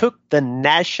just took the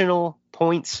national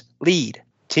points lead.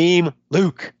 Team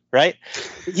Luke, right?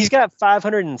 He's got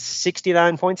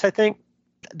 569 points, I think.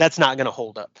 That's not going to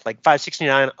hold up. Like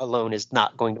 569 alone is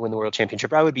not going to win the world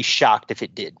championship. I would be shocked if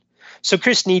it did. So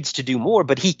Chris needs to do more,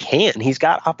 but he can. He's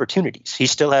got opportunities. He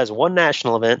still has one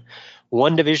national event,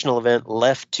 one divisional event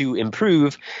left to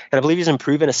improve. And I believe he's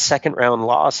improving a second round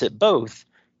loss at both.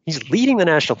 He's leading the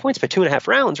national points by 2.5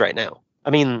 rounds right now. I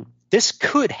mean, this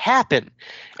could happen.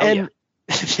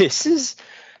 This is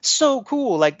so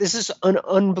cool. Like, this is an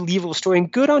unbelievable story,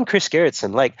 and good on Chris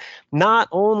Gerritsen. Like, not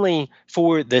only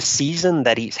for the season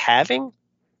that he's having,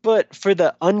 but for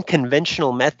the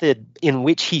unconventional method in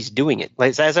which he's doing it.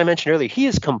 Like, as I mentioned earlier, he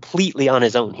is completely on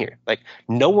his own here. Like,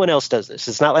 no one else does this.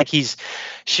 It's not like he's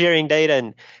sharing data,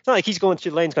 and it's not like he's going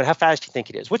through the lanes going, how fast do you think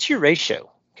it is? What's your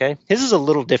ratio? Okay. His is a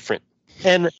little different.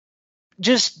 And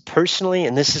just personally,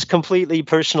 and this is completely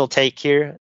personal take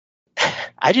here,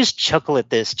 I just chuckle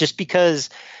at this just because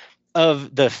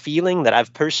of the feeling that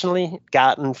I've personally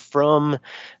gotten from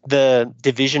the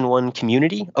Division I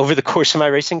community over the course of my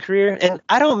racing career. And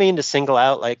I don't mean to single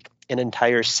out like an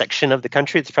entire section of the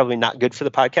country. It's probably not good for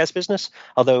the podcast business,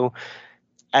 although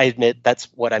I admit that's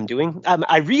what I'm doing.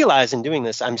 I realize in doing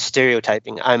this, I'm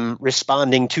stereotyping. I'm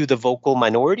responding to the vocal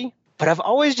minority. But I've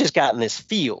always just gotten this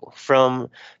feel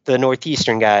from the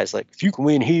Northeastern guys, like, if you can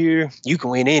win here, you can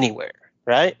win anywhere,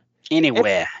 right?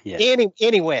 Anywhere. Yeah.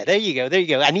 Anywhere. There you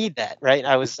go. I need that, right?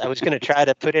 I was going to try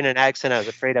to put in an accent. I was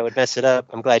afraid I would mess it up.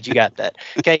 I'm glad you got that.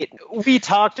 Okay. We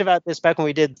talked about this back when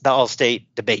we did the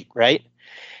All-State debate, right?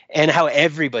 And how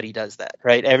everybody does that,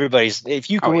 right? Everybody's, if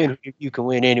you can win, you can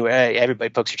win anywhere. Hey, everybody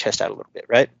pokes your chest out a little bit,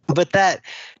 right? But that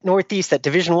Northeast, that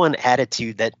Division I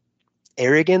attitude, that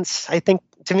arrogance, I think,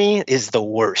 to me, is the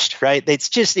worst, right? It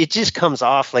just comes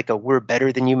off like a we're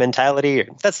better than you mentality.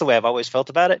 That's the way I've always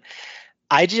felt about it.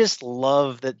 I just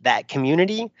love that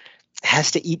community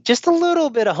has to eat just a little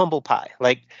bit of humble pie.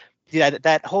 Like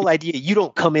that whole idea, you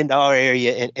don't come into our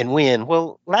area and win.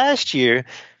 Well, last year,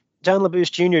 John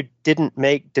LaBouche Jr. didn't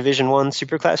make Division I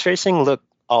Superclass racing look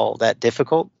all that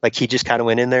difficult. Like he just kind of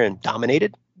went in there and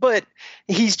dominated. But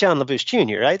he's John LaBouche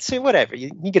Jr., right? So whatever,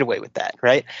 you get away with that,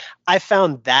 right? I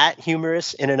found that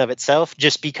humorous in and of itself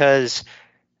just because,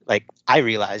 like, I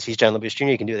realize he's John LaBouche Jr.,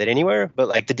 you can do that anywhere. But,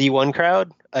 like, the D1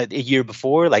 crowd a year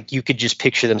before, like, you could just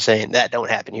picture them saying, that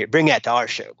don't happen here. Bring that to our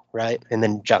show, right? And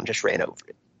then John just ran over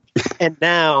it. And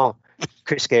now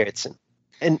Chris Gerritsen.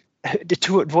 And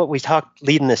to what we talked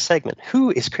leading this segment, who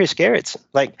is Chris Gerritsen?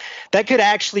 Like, that could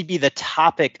actually be the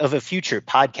topic of a future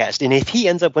podcast. And if he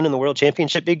ends up winning the world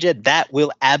championship, Big Jed, that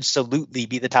will absolutely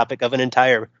be the topic of an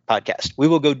entire podcast. We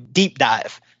will go deep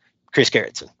dive Chris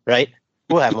Gerritsen, right?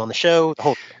 We'll have him on the show. The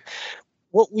whole thing.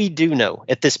 What we do know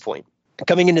at this point,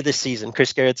 coming into this season,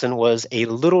 Chris Gerritsen was a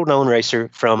little-known racer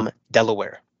from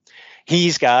Delaware.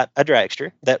 He's got a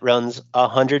dragster that runs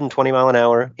 120 mile an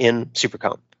hour in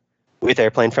Supercomp with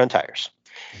airplane front tires.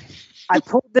 I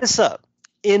pulled this up.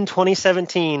 In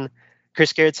 2017,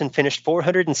 Chris Gerritsen finished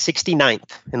 469th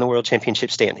in the World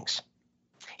Championship standings.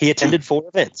 He attended 4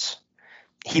 events.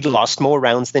 He lost more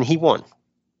rounds than he won.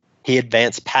 He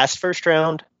advanced past first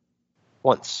round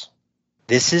once.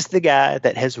 This is the guy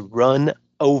that has run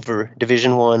over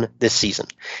Division I this season.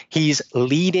 He's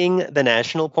leading the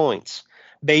national points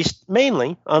based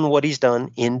mainly on what he's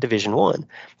done in Division I.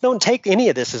 Don't take any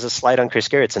of this as a slight on Chris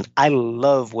Gerritsen. I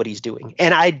love what he's doing.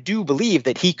 And I do believe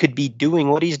that he could be doing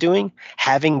what he's doing,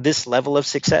 having this level of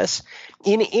success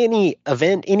in any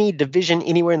event, any division,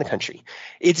 anywhere in the country.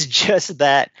 It's just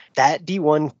that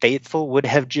D1 faithful would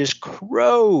have just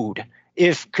crowed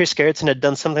if Chris Gerritsen had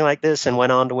done something like this and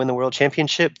went on to win the world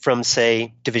championship from,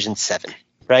 say, Division 7.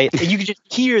 Right? You can just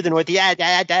hear the North, that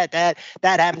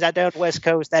happens out there on the West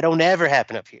Coast. That don't ever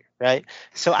happen up here, right?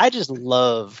 So I just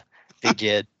love, Big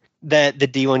Jed, that the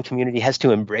D1 community has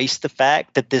to embrace the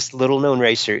fact that this little-known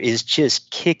racer is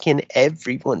just kicking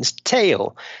everyone's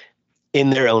tail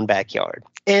in their own backyard.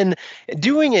 And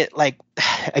doing it, like,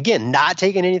 again, not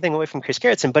taking anything away from Chris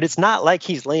Gerritsen, but it's not like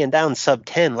he's laying down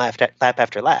sub-10 lap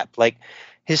after lap. Like,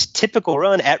 his typical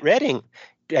run at Reading,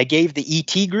 I gave the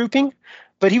ET grouping,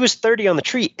 but he was 30 on the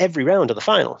tree every round of the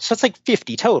final. So it's like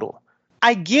 50 total.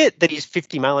 I get that he's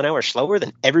 50 mile an hour slower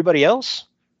than everybody else,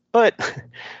 but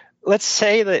let's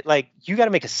say that, like, you got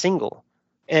to make a single.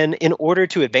 And in order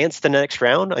to advance the next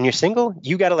round on your single,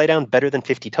 you got to lay down better than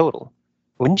 50 total.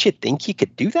 Wouldn't you think you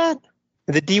could do that?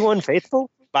 The D1 faithful,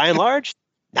 by and large,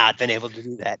 not been able to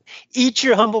do that. Eat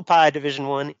your humble pie, Division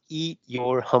I. Eat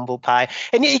your humble pie.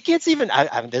 And it gets even,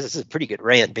 this is a pretty good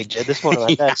rant, Big Jed. This one of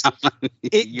my best.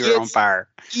 You're on fire.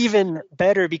 Even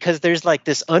better because there's like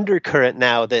this undercurrent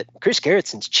now that Chris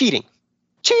Gerritsen's cheating.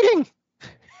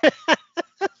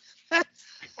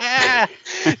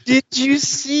 Did you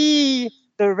see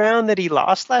the round that he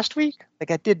lost last week?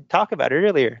 Like, I did talk about it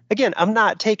earlier. Again, I'm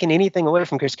not taking anything away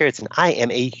from Chris Gerritsen. I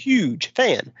am a huge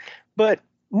fan. But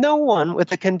no one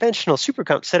with a conventional Super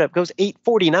Comp setup goes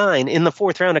 849 in the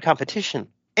fourth round of competition.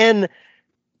 And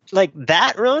like,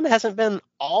 that run hasn't been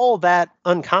all that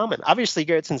uncommon. Obviously,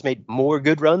 Gerritsen's made more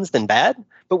good runs than bad,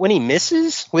 but when he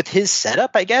misses with his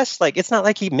setup, I guess, like, it's not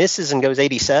like he misses and goes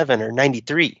 87 or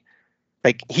 93.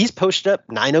 Like, he's posted up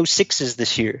 906s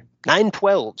this year,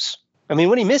 912s. I mean,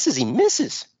 when he misses, he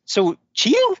misses. So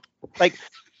cheating? Like,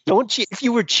 if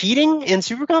you were cheating in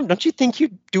Super Comp, don't you think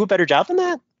you'd do a better job than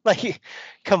that? Like,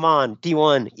 come on,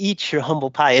 D1, eat your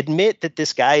humble pie. Admit that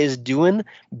this guy is doing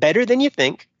better than you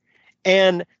think,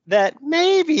 and that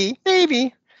maybe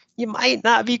you might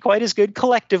not be quite as good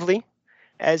collectively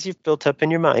as you've built up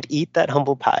in your mind. Eat that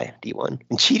humble pie, D1.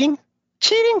 And cheating?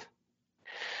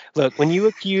 Look, when you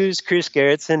accuse Chris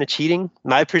Gerritsen of cheating,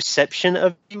 my perception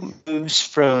of you moves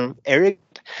from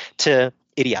arrogant to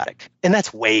idiotic. And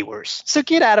that's way worse. So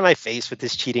get out of my face with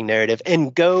this cheating narrative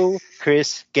and go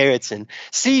Chris Gerritsen.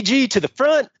 CG to the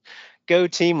front. Go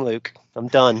Team Luke. I'm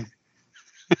done.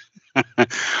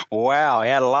 Wow. You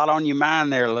had a lot on your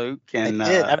mind there, Luke. And I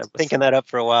did. I've been thinking that up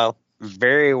for a while.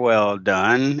 Very well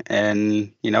done.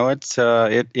 And, you know, it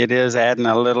is adding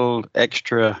a little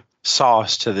extra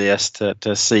sauce to this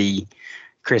to see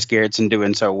Chris Gerritsen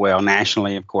doing so well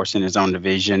nationally, of course, in his own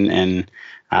division. And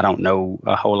I don't know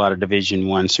a whole lot of Division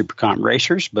I Super Comp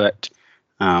racers, but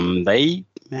they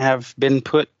have been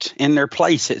put in their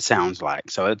place, it sounds like.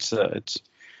 So it's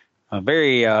a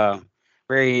very,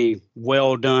 very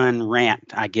well done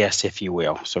rant, I guess, if you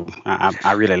will. So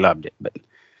I really loved it. But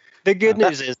the good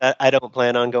news is that I don't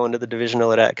plan on going to the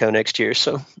divisional at ATCO next year.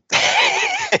 So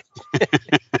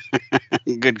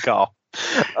good call.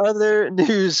 Other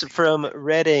news from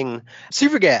Reading,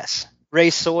 Supergas, Ray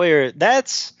Sawyer.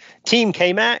 That's Team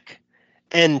K-Mac.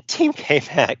 And Team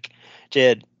K-Mac,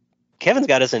 Jed, Kevin's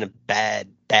got us in a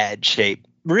bad shape.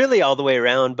 Really all the way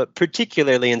around, but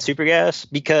particularly in Supergas,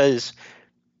 because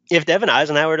if Devin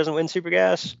Eisenhower doesn't win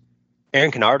Supergas,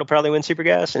 Aaron Kennard will probably win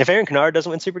Supergas. And if Aaron Kennard doesn't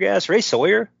win Supergas, Ray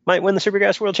Sawyer might win the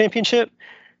Supergas World Championship.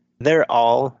 They're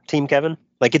all Team Kevin.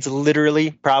 Like, it's literally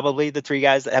probably the three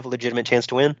guys that have a legitimate chance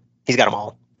to win. He's got them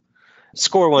all.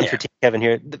 Score one for Team Kevin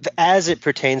here. As it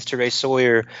pertains to Ray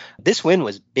Sawyer, this win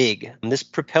was big. And this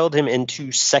propelled him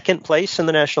into second place in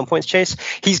the national points chase.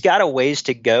 He's got a ways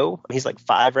to go. He's like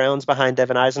 5 rounds behind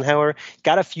Devin Eisenhower.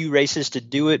 Got a few races to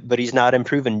do it, but he's not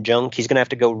improving junk. He's going to have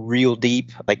to go real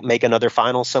deep, like make another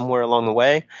final somewhere along the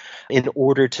way in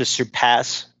order to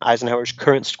surpass Eisenhower's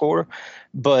current score.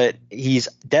 But he's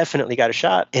definitely got a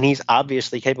shot, and he's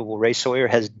obviously capable. Ray Sawyer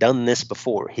has done this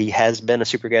before. He has been a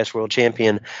Supergas World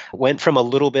Champion, went from a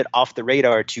little bit off the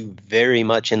radar to very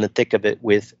much in the thick of it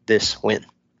with this win.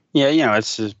 Yeah, you know,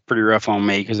 it's pretty rough on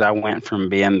me because I went from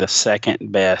being the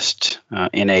second best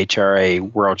NHRA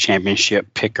World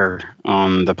Championship picker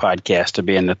on the podcast to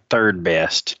being the third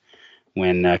best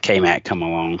when K-Mac come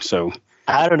along. So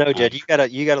I don't know, Jed. You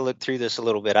gotta look through this a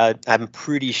little bit. I'm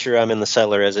pretty sure I'm in the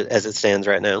cellar as it stands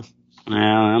right now. Well,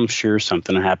 I'm sure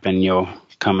something will happen. You'll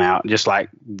come out just like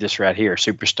this right here,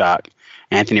 Superstock.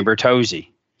 Anthony Bertozzi,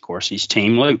 of course, he's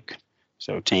Team Luke.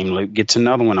 So Team Luke gets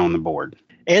another one on the board.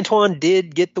 Antoine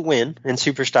did get the win in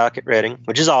Superstock at Reading,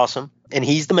 which is awesome. And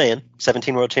he's the man.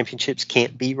 17 World Championships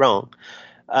can't be wrong.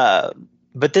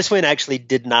 But this win actually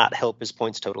did not help his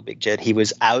points total, Big Jed. He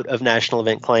was out of national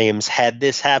event claims. Had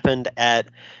this happened at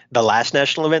the last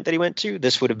national event that he went to,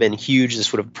 this would have been huge.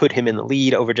 This would have put him in the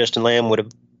lead over Justin Lamb, would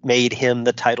have made him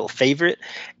the title favorite.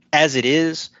 As it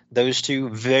is, those two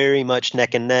very much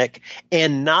neck and neck,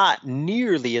 and not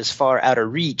nearly as far out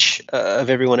of reach of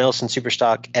everyone else in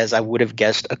Superstock as I would have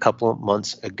guessed a couple of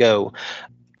months ago.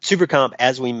 Super Comp,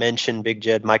 as we mentioned, Big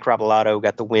Jed, Mike Rabalato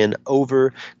got the win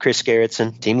over Chris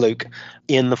Gerritsen, Team Luke,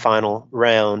 in the final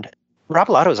round.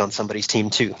 Rabalato's on somebody's team,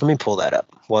 too. Let me pull that up.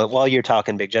 While you're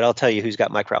talking, Big Jed, I'll tell you who's got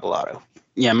Mike Rabalato.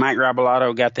 Yeah, Mike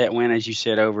Rabalato got that win, as you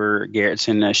said, over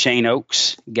Gerritsen. Shane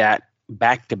Oaks got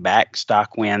back-to-back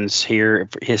stock wins here.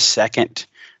 His second,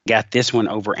 got this one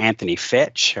over Anthony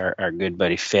Fetch, our good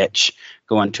buddy Fetch,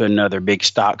 going to another big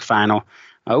stock final.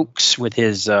 Oaks, with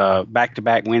his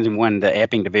back-to-back wins and won the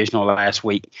Epping Divisional last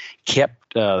week,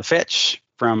 kept Fetch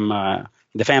from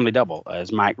the family double,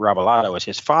 as Mike Rabalato is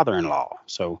his father-in-law.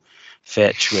 So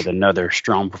Fetch with another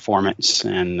strong performance,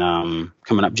 and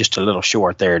coming up just a little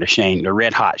short there to the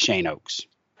red-hot Shane Oaks.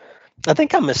 I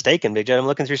think I'm mistaken, Big Jed. I'm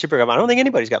looking through Super Cup. I don't think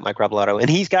anybody's got Mike Rabalato, and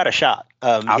he's got a shot.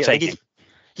 I'll take him.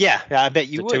 Yeah, I bet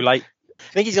you would. Too late?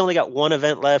 I think he's only got one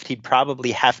event left. He'd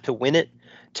probably have to win it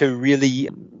to really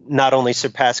not only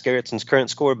surpass Gerritsen's current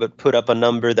score, but put up a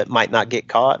number that might not get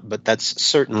caught, but that's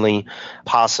certainly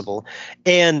possible.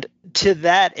 And to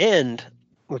that end,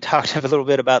 we talked a little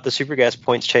bit about the Supergas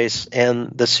points chase and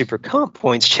the Super Comp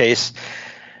points chase.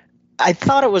 I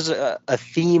thought it was a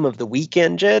theme of the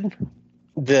weekend, Jed,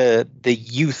 the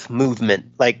youth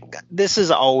movement. Like, this has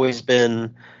always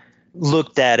been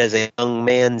looked at as a young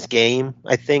man's game,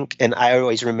 I think, and I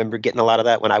always remember getting a lot of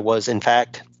that when I was, in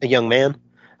fact, a young man.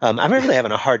 I'm really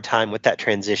having a hard time with that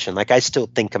transition. Like, I still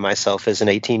think of myself as an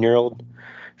 18-year-old,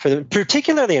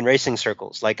 particularly in racing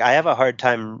circles. Like, I have a hard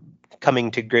time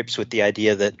coming to grips with the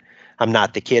idea that I'm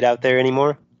not the kid out there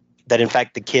anymore, that, in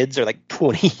fact, the kids are like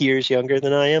 20 years younger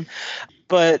than I am.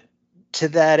 But to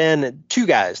that end, two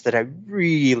guys that I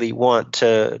really want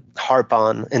to harp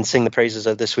on and sing the praises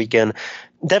of this weekend.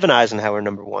 Devin Eisenhower,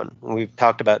 number one. We've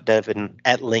talked about Devin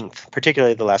at length,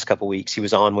 particularly the last couple of weeks. He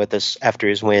was on with us after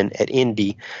his win at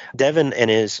Indy. Devin and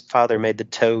his father made the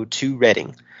tow to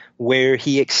Reading, where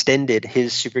he extended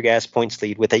his Supergas points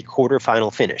lead with a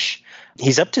quarterfinal finish.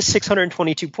 He's up to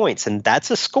 622 points, and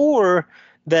that's a score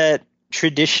that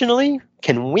traditionally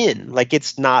can win. Like,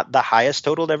 it's not the highest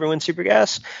total to ever win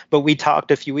Supergas, but we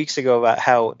talked a few weeks ago about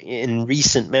how in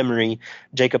recent memory,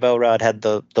 Jacob Elrod had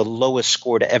the lowest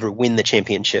score to ever win the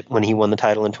championship when he won the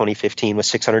title in 2015 with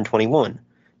 621.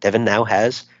 Devin now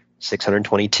has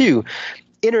 622.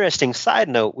 Interesting side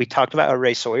note, we talked about how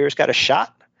Ray Sawyer's got a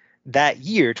shot that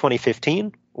year,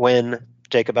 2015, when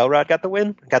Jacob Elrod got the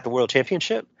win, got the world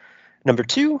championship. Number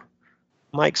two,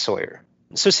 Mike Sawyer.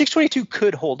 So 622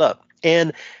 could hold up.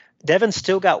 And Devin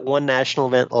still got one national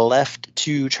event left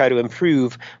to try to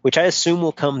improve, which I assume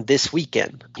will come this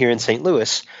weekend here in St.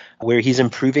 Louis, where he's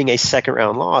improving a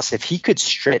second-round loss. If he could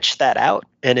stretch that out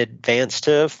and advance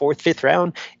to fourth, fifth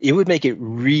round, it would make it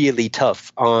really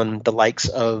tough on the likes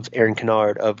of Aaron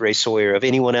Kennard, of Ray Sawyer, of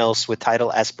anyone else with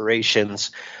title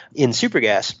aspirations in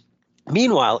Supergas.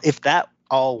 Meanwhile, if that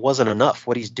all wasn't enough,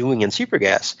 what he's doing in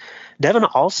Supergas, Devin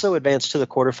also advanced to the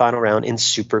quarterfinal round in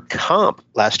Super Comp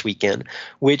last weekend,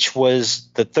 which was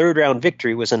the third round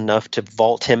victory was enough to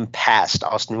vault him past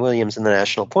Austin Williams in the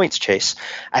national points chase.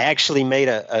 I actually made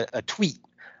a tweet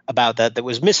about that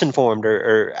was misinformed,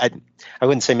 or I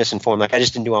wouldn't say misinformed, like I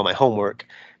just didn't do all my homework.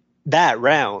 That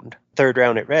round, third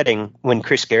round at Reading, when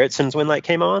Chris Gerritsen's win light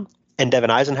came on, and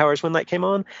Devin Eisenhower's win light came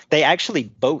on, they actually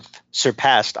both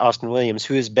surpassed Austin Williams,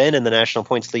 who has been in the national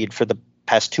points lead for the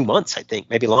past 2 months, I think,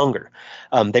 maybe longer.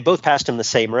 They both passed him the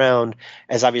same round.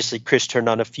 As obviously Chris turned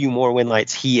on a few more win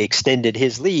lights, he extended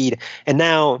his lead. And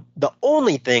now the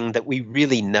only thing that we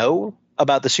really know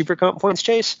about the Super Comp points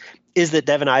chase is that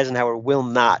Devin Eisenhower will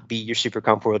not be your Super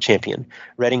Comp world champion.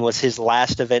 Reading was his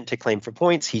last event to claim for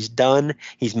points. He's done.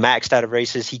 He's maxed out of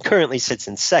races. He currently sits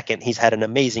in second. He's had an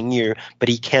amazing year, but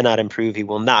he cannot improve. He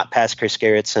will not pass Chris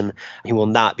Gerritsen. He will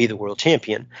not be the world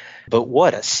champion. But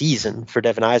what a season for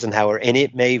Devin Eisenhower, and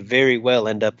it may very well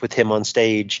end up with him on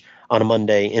stage on a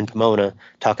Monday in Pomona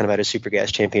talking about his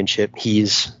Supergas championship.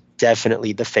 He's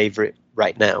definitely the favorite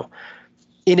right now.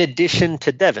 In addition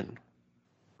to Devin,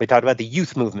 we talked about the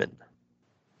youth movement.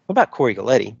 What about Cory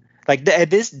Gulitti? Like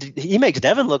he makes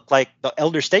Devin look like the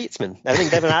elder statesman. I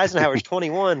think Devin Eisenhower's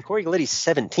 21, Cory Gulitti's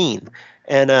 17,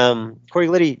 and Cory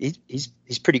Gulitti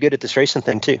he's pretty good at this racing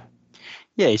thing too.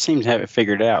 Yeah, he seems to have it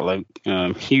figured out,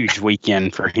 Luke. Huge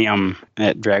weekend for him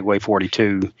at Dragway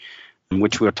 42,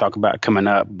 which we'll talk about coming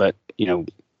up. But,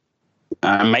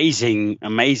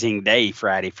 amazing day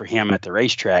Friday for him at the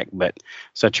racetrack, but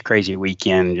such a crazy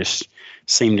weekend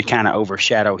seemed to kind of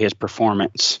overshadow his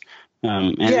performance.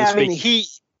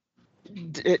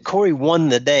 Cory won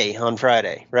the day on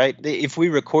Friday, right? If we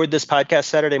record this podcast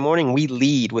Saturday morning, we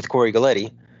lead with Cory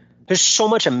Gulitti. There's so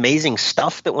much amazing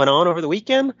stuff that went on over the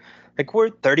weekend. Like, we're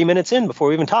 30 minutes in before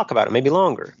we even talk about it, maybe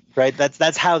longer, right?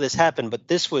 That's how this happened, but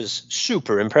this was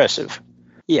super impressive.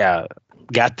 Yeah,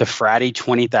 got the Friday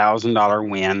 $20,000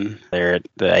 win there at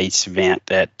the Ace event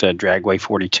at Dragway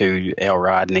 42.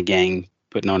 Elrod and the gang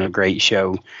putting on a great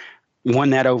show.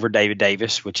 Won that over David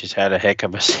Davis, which has had a heck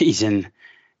of a season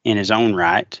in his own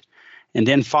right. And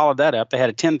then followed that up. They had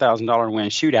a $10,000 win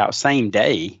shootout same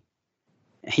day.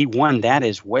 He won that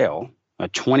as well. A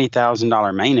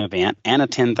 $20,000 main event and a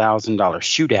 $10,000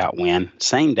 shootout win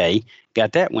same day.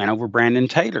 Got that win over Brandon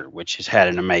Taylor, which has had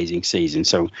an amazing season.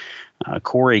 So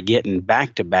Cory getting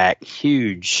back-to-back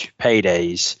huge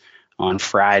paydays on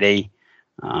Friday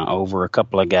over a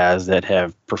couple of guys that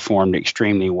have performed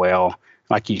extremely well.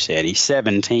 Like you said, he's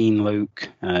 17, Luke.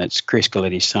 It's Chris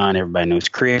Gulitti's son. Everybody knows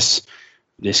Chris.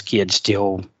 This kid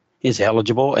still is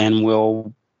eligible and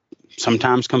will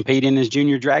sometimes compete in his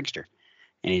junior dragster.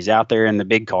 And he's out there in the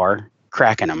big car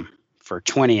cracking them for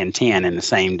 20 and 10 in the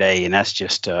same day. And that's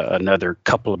just another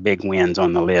couple of big wins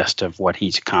on the list of what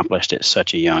he's accomplished at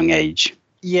such a young age.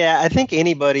 Yeah, I think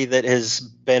anybody that has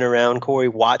been around Cory,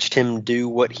 watched him do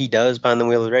what he does behind the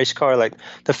wheel of the race car. Like,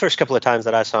 the first couple of times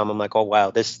that I saw him, I'm like, oh,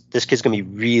 wow, this kid's going to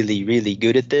be really, really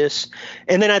good at this.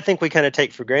 And then I think we kind of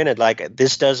take for granted, like,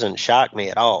 this doesn't shock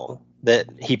me at all that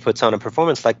he puts on a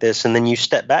performance like this. And then you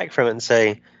step back from it and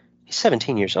say, he's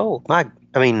 17 years old. Wow.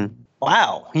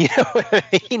 You know what I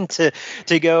mean? To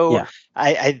go,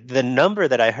 yeah. The number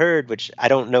that I heard, which I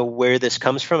don't know where this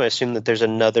comes from, I assume that there's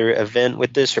another event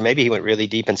with this, or maybe he went really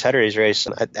deep in Saturday's race.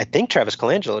 I think Travis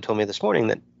Colangelo told me this morning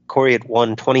that Cory had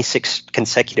won 26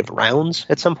 consecutive rounds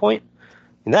at some point.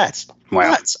 And that's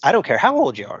nuts. I don't care how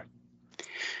old you are.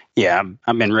 Yeah,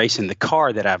 I've been racing the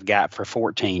car that I've got for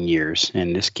 14 years,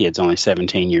 and this kid's only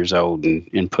 17 years old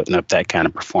and putting up that kind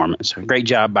of performance. So great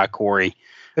job by Cory.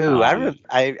 Ooh,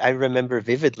 I remember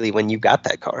vividly when you got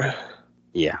that car.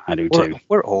 Yeah, I do too.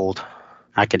 We're old.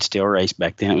 I could still race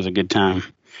back then. It was a good time.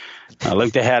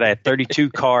 Look, they had a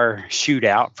 32-car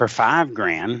shootout for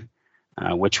 $5,000,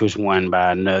 which was won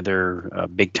by another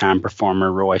big-time performer,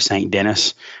 Roy St.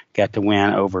 Dennis. Got the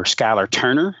win over Skylar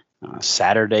Turner.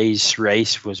 Saturday's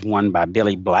race was won by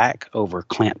Billy Black over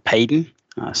Clint Payton.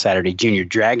 Saturday junior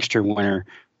dragster winner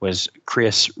was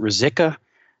Chris Rizicka.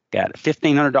 Got a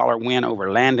 $1,500 win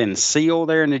over Landon Seal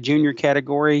there in the junior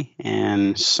category.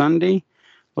 And Sunday,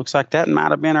 looks like that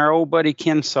might have been our old buddy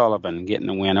Ken Sullivan getting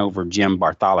the win over Jim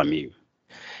Bartholomew.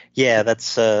 Yeah,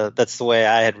 that's the way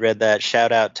I had read that.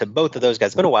 Shout out to both of those guys.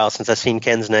 It's been a while since I've seen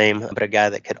Ken's name, but a guy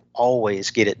that could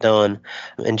always get it done.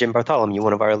 And Jim Bartholomew,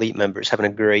 one of our elite members, having a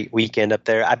great weekend up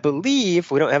there. I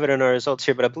believe, we don't have it in our results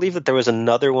here, but I believe that there was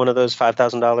another one of those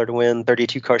 $5,000 to win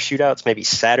 32-car shootouts, maybe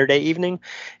Saturday evening.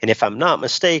 And if I'm not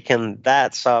mistaken,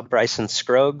 that saw Bryson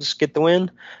Scruggs get the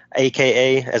win,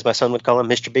 a.k.a., as my son would call him,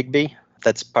 Mr. Big B.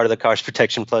 That's part of the Cars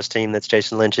Protection Plus team. That's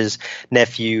Jason Lynch's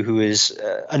nephew, who is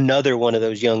another one of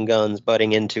those young guns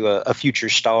budding into a future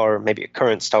star, maybe a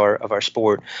current star of our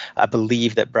sport. I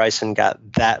believe that Bryson got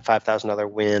that $5,000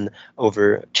 win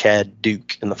over Chad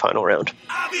Duke in the final round.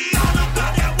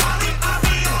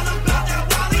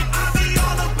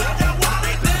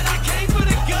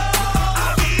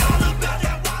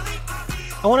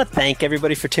 I want to thank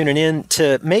everybody for tuning in.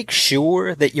 To make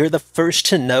sure that you're the first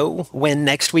to know when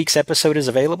next week's episode is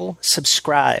available,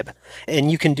 subscribe.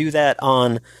 And you can do that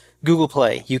on Google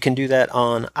Play. You can do that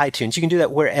on iTunes. You can do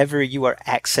that wherever you are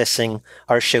accessing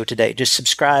our show today. Just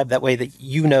subscribe. That way that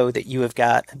you know that you have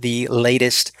got the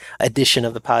latest edition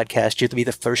of the podcast. You'll be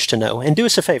the first to know. And do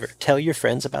us a favor. Tell your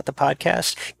friends about the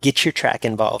podcast. Get your track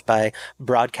involved by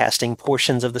broadcasting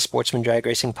portions of the Sportsman Drag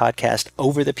Racing Podcast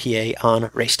over the PA on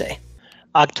race day.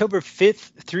 October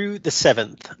 5th through the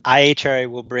 7th, IHRA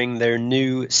will bring their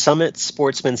new Summit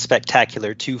Sportsman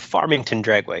Spectacular to Farmington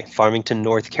Dragway, Farmington,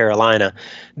 North Carolina.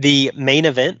 The main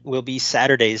event will be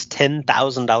Saturday's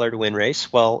 $10,000 to win race,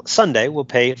 while Sunday will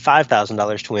pay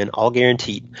 $5,000 to win, all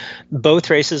guaranteed. Both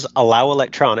races allow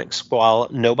electronics, while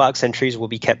no box entries will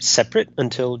be kept separate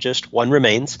until just one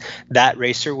remains. That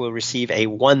racer will receive a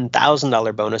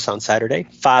 $1,000 bonus on Saturday,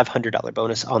 $500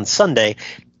 bonus on Sunday,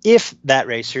 If that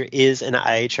racer is an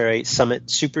IHRA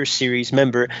Summit Super Series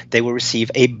member, they will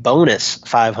receive a bonus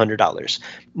 $500.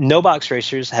 No box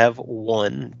racers have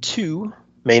won 2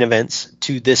 main events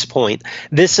to this point.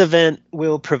 This event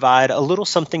will provide a little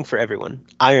something for everyone.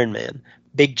 Ironman,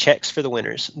 big checks for the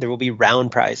winners. There will be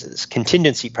round prizes,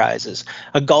 contingency prizes,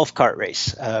 a golf cart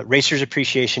race, racers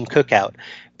appreciation cookout.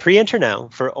 Pre-enter now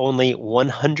for only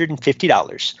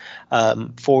 $150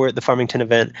 for the Farmington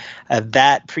event.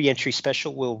 That pre-entry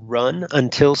special will run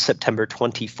until September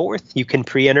 24th. You can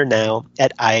pre-enter now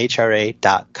at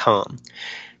IHRA.com.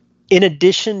 In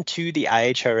addition to the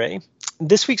IHRA,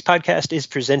 this week's podcast is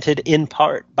presented in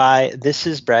part by This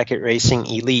Is Bracket Racing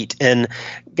Elite. And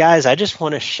guys, I just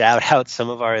want to shout out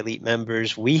some of our elite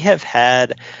members. We have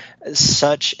had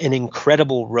such an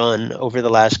incredible run over the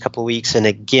last couple of weeks. And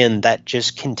again, that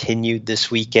just continued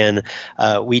this weekend.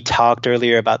 We talked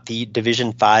earlier about the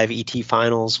Division 5 ET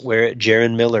Finals where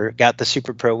Jaron Miller got the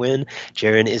Super Pro win.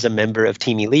 Jaron is a member of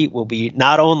Team Elite, will be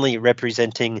not only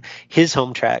representing his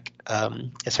home track,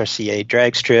 SRCA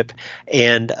drag strip,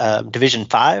 and Division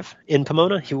 5 in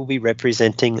Pomona, he will be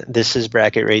representing This Is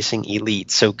Bracket Racing Elite.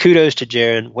 So kudos to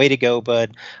Jaron. Way to go,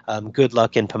 bud. Good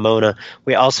luck in Pomona.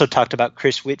 We also talked about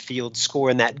Chris Whitfield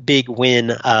scoring that big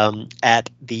win at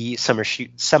the summer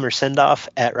send-off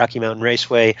at Rocky Mountain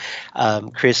Raceway.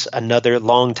 Chris, another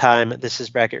long-time This Is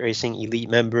Bracket Racing Elite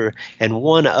member and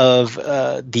one of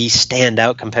the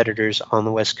standout competitors on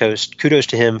the West Coast. Kudos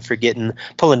to him for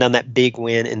pulling down that big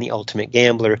win in the Ultimate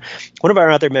Gambler. One of our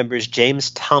other members,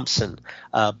 James Thompson,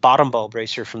 bottom bulb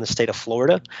racer from the state of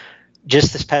Florida.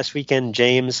 Just this past weekend,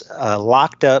 James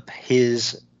locked up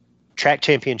his track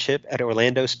championship at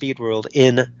Orlando Speed World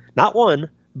in not one,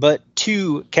 but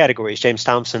 2 categories. James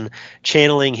Thompson,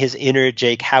 channeling his inner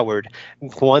Jake Howard,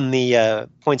 won the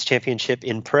points championship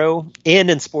in Pro and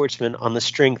in Sportsman on the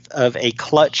strength of a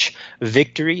clutch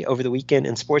victory over the weekend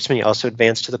in Sportsman. He also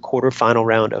advanced to the quarterfinal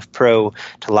round of Pro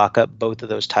to lock up both of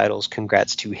those titles.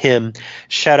 Congrats to him.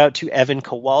 Shout out to Evan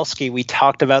Kowalski. We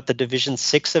talked about the Division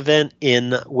 6 event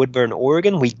in Woodburn,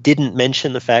 Oregon. We didn't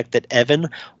mention the fact that Evan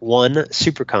won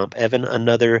Super Comp. Evan,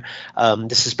 another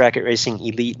This Is Bracket Racing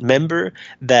Elite member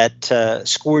that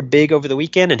scored big over the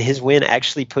weekend, and his win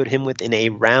actually put him within a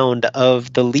round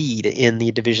of the lead in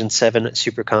the Division 7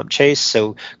 Super Comp chase.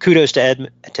 So kudos to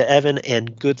Evan,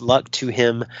 and good luck to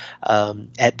him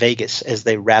at Vegas as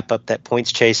they wrap up that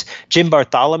points chase. Jim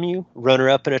Bartholomew,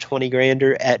 runner-up in a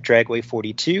 20-grander at Dragway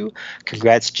 42.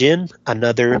 Congrats, Jim.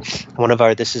 Another one of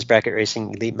our This Is Bracket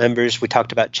Racing Elite members. We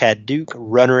talked about Chad Duke,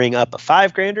 runnering up a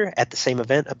 5-grander at the same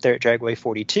event up there at Dragway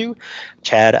 42.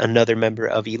 Chad, another member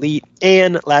of Elite.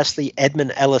 And lastly,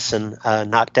 Edmund Ellison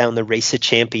knocked down the Race of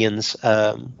Champions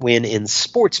win in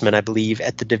Sportsman, I believe,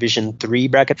 at the Division 3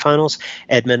 bracket finals.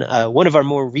 Edmund, one of our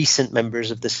more recent members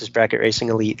of This Is Bracket Racing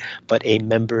Elite, but a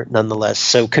member nonetheless.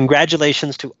 So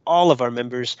congratulations to all of our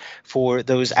members for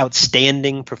those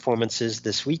outstanding performances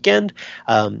this weekend,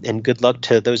 and good luck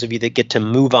to those of you that get to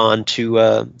move on to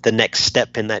the next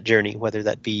step in that journey, whether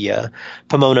that be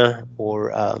Pomona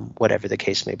or whatever the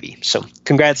case may be. So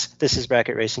congrats. This is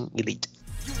Bracket Racing Elite.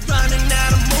 Running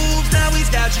out of moves, now he's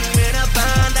got you in a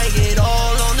bind. Lay it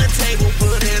all on the table,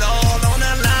 put it all on the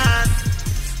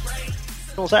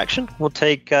line. Action. We'll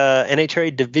take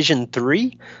NHRA Division 3.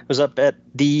 It was up at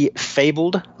the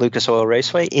fabled Lucas Oil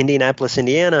Raceway, Indianapolis,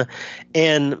 Indiana,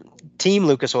 and Team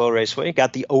Lucas Oil Raceway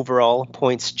got the overall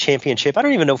points championship. I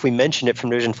don't even know if we mentioned it from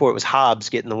Division 4. It was Hobbs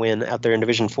getting the win out there in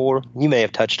Division 4. You may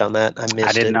have touched on that. I missed it.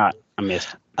 I did not. I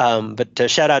missed it. But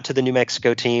shout out to the New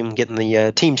Mexico team getting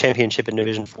the team championship in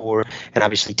Division 4, and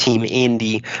obviously Team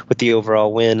Indy with the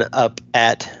overall win up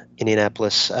at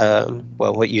Indianapolis,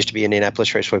 what used to be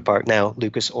Indianapolis Raceway Park, now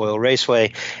Lucas Oil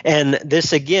Raceway. And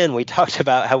this, again, we talked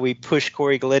about how we pushed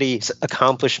Cory Gulitti's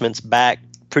accomplishments back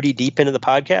pretty deep into the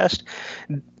podcast.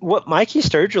 What Mikie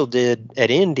Sturgill did at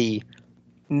Indy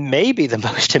may be the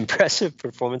most impressive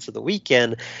performance of the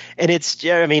weekend,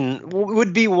 and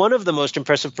would be one of the most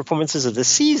impressive performances of the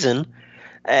season.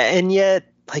 And yet,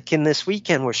 like in this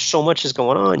weekend where so much is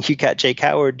going on, you got Jake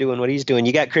Howard doing what he's doing.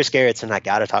 You got Chris Gerritsen. I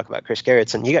got to talk about Chris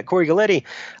Gerritsen. You got Cory Gulitti.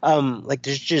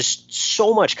 There's just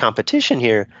so much competition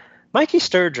here. Mikie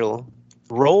Sturgill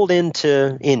rolled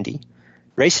into Indy,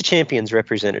 Race of Champions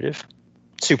representative,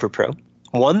 Super Pro,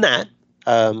 won that.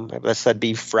 That'd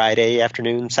be Friday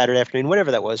afternoon, Saturday afternoon,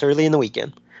 whatever that was, early in the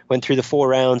weekend. Went through the 4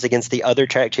 rounds against the other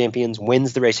track champions,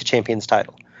 wins the Race of Champions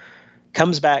title.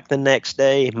 Comes back the next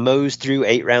day, mows through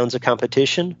 8 rounds of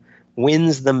competition,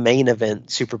 wins the main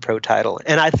event Super Pro title.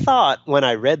 And I thought when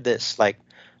I read this,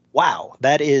 wow,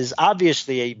 that is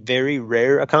obviously a very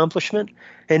rare accomplishment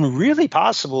and really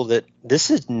possible that this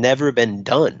has never been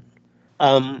done.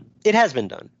 It has been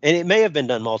done, and it may have been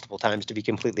done multiple times, to be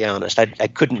completely honest. I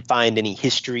couldn't find any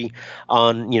history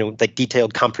on, like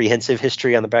detailed, comprehensive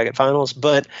history on the bracket finals,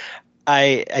 but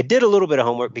I did a little bit of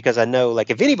homework because I know, like,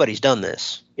 if anybody's done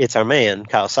this, it's our man,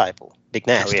 Kyle Seipel, Big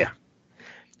Nasty. Oh, yeah.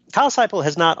 Kyle Seipel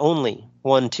has not only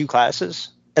won 2 classes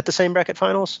at the same bracket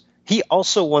finals, he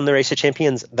also won the Race of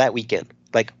Champions that weekend.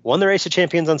 Like, won the Race of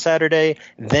Champions on Saturday,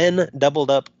 then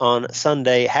doubled up on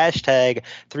Sunday, #3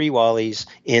 Wallies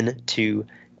in 2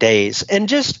 days. And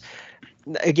just,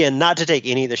 again, not to take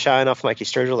any of the shine off Mikie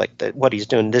Sturgill, like what he's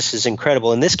doing, this is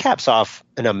incredible. And this caps off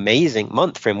an amazing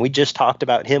month for him. We just talked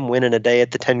about him winning a day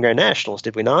at the 10 Grand Nationals,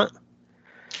 did we not?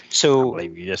 So I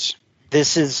believe yes.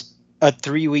 This is a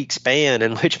 3-week span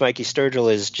in which Mikie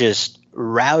Sturgill has just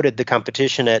routed the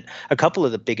competition at a couple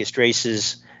of the biggest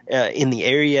races in the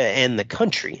area and the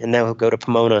country, and now he'll go to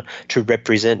Pomona to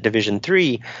represent Division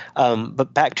III.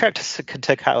 But backtrack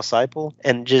to Kyle Seipel,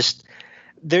 and just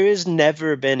there has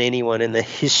never been anyone in the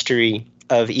history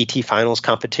of ET Finals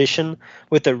competition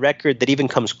with a record that even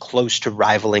comes close to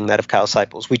rivaling that of Kyle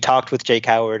Seipel's. We talked with Jake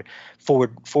Howard, 4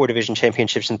 division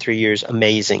championships in 3 years,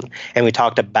 amazing. And we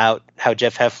talked about how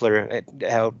Jeff Heffler,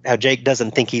 how Jake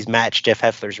doesn't think he's matched Jeff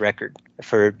Heffler's record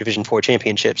for Division 4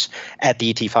 championships at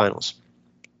the ET Finals.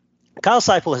 Kyle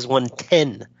Seipel has won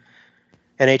 10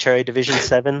 NHRA Division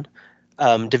 7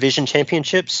 division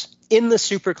championships in the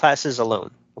super classes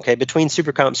alone. Okay, between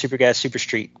Super Comp, Super Gas, Super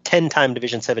Street, 10-time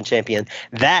Division 7 champion.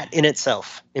 That in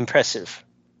itself, impressive.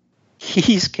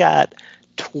 He's got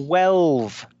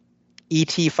 12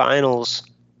 ET Finals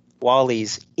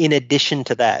Wallies in addition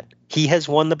to that. He has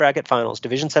won the bracket finals,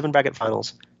 Division 7 bracket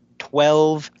finals,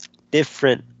 12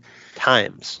 different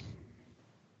times.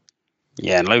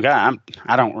 Yeah, and Luke,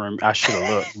 I don't remember. I should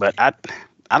have looked, but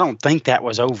I don't think that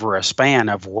was over a span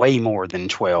of way more than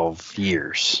 12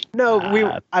 years.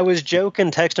 No, I was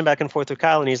joking, texting back and forth with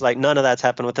Kyle, and he's like, none of that's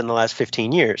happened within the last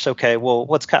 15 years. Okay, well,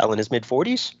 what's Kyle, in his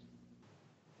mid-40s?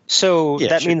 So yeah,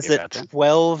 that means that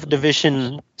 12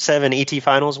 Division 7 ET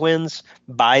Finals wins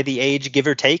by the age, give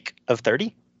or take, of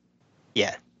 30?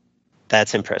 Yeah,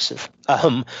 that's impressive.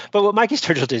 But what Mikie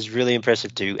Sturgill did is really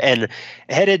impressive, too. And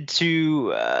headed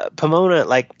to Pomona,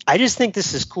 like, I just think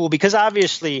this is cool because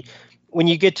obviously – when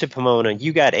you get to Pomona,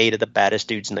 you got 8 of the baddest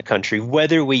dudes in the country,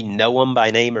 whether we know them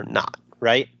by name or not,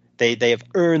 right? They have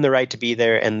earned the right to be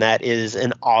there, and that is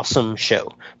an awesome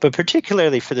show. But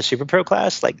particularly for the Super Pro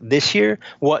class, like this year,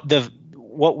 what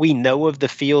we know of the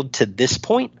field to this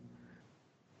point,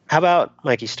 how about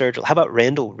Mikie Sturgill? How about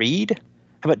Randall Reed?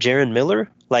 How about Jaron Miller?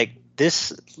 Like,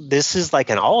 this is like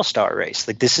an all-star race.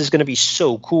 Like, this is going to be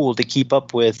so cool to keep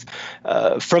up with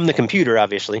from the computer,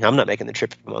 obviously. I'm not making the trip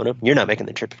to Pomona. You're not making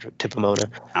the trip to Pomona.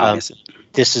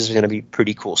 This is going to be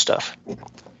pretty cool stuff.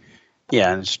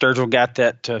 Yeah, and Sturgill got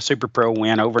that Super Pro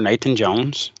win over Nathan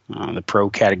Jones. The pro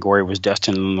category was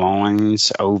Dustin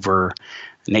Loines over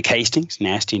Nick Hastings,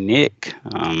 Nasty Nick,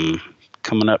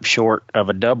 coming up short of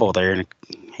a double there.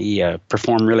 He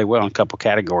performed really well in a couple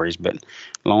categories, but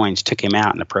Loines took him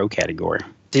out in the pro category.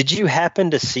 Did you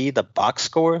happen to see the box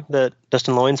score that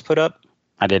Dustin Loines put up?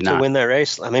 I did not. To win that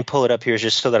race? Let me pull it up here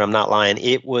just so that I'm not lying.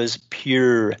 It was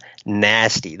pure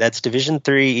nasty. That's Division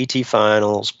 3 ET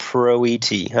Finals, Pro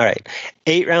ET. All right.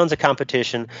 8 rounds of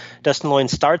competition. Dustin Loines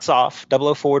starts off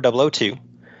 004, 002.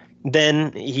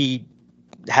 Then he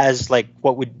has like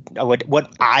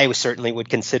what I certainly would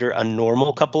consider a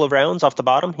normal couple of rounds off the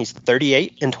bottom. He's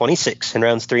 38 and 26 in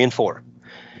rounds 3 and 4.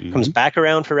 Mm-hmm. Comes back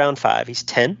around for round 5. He's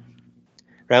 10.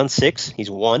 Round 6, he's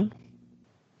 1.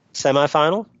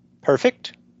 Semifinal,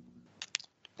 perfect.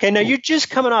 Okay, now you're just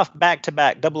coming off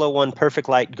back-to-back 001 perfect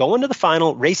light, going to the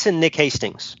final, racing Nick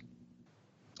Hastings.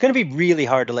 It's going to be really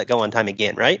hard to let go on time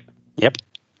again, right? Yep.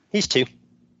 He's 2.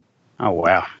 Oh,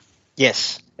 wow.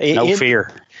 Yes. No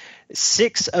fear.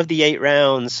 6 of the 8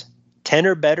 rounds, 10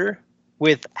 or better,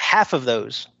 with half of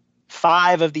those,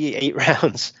 5 of the 8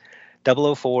 rounds,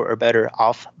 004 or better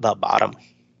off the bottom.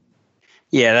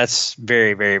 Yeah, that's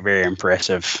very, very, very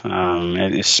impressive,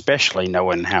 and especially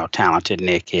knowing how talented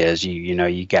Nick is. You know,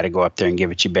 you got to go up there and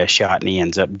give it your best shot, and he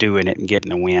ends up doing it and getting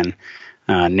the win.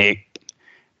 Nick,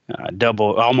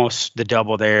 almost the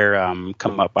double there,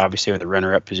 come up obviously with a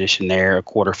runner-up position there, a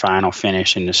quarterfinal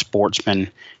finish in the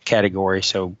sportsman category.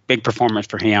 So big performance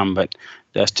for him, but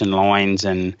Dustin Loines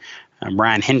and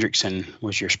Brian Hendrickson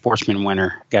was your sportsman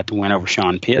winner, got the win over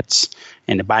Sean Pitts.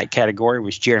 In the bike category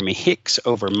was Jeremy Hicks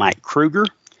over Mike Kruger.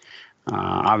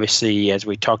 Obviously, as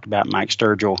we talked about, Mike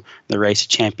Sturgill, the Race of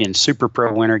Champions Super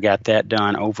Pro winner, got that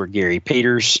done over Gary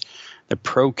Peters. The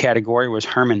pro category was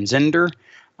Herman Zender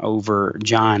over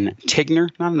John Tigner.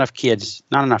 Not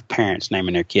enough parents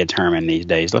naming their kids Herman these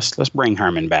days. Let's bring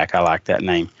Herman back. I like that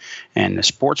name. And the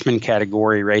sportsman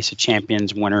category Race of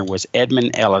Champions winner was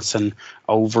Edmund Ellison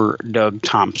over Doug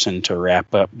Thompson to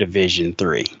wrap up Division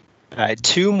 3. All right,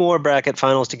 2 more bracket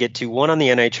finals to get to, one on the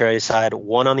NHRA side,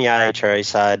 one on the IHRA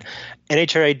side.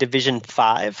 NHRA Division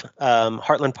 5,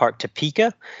 Heartland Park,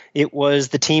 Topeka. It was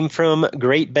the team from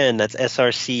Great Bend, that's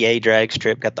SRCA drag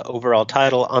strip, got the overall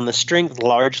title on the strength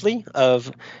largely of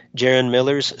Jaron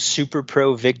Miller's Super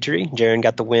Pro victory. Jaron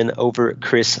got the win over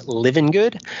Chris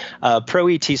Livengood. Pro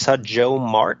ET saw Joe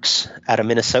Marks out of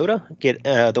Minnesota get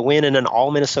the win in an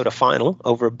all-Minnesota final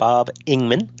over Bob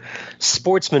Ingman.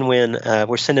 Sportsman win,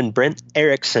 we're sending Brent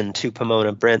Erickson to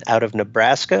Pomona. Brent out of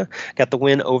Nebraska got the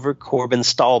win over Corbin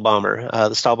Stahlbomber. The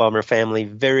Stahlbomber family,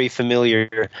 very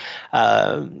familiar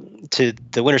to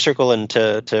the winner circle and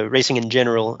to racing in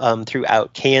general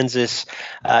throughout Kansas.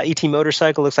 ET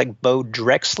Motorcycle looks like Bo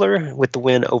Drexler with the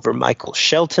win over Michael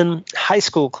Shelton. High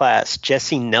school class,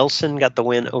 Jesse Nelson got the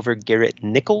win over Garrett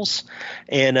Nichols.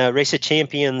 And Race of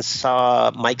Champions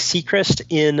saw Mike Seacrest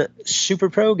in Super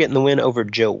Pro getting the win over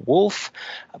Joe Wolf.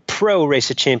 Pro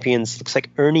Race of Champions looks like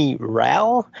Ernie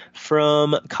Rao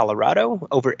from Colorado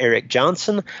over Eric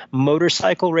Johnson.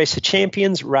 Motorcycle Race of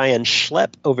Champions, Ryan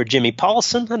Schlepp over Jimmy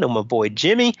Paulson. I know my boy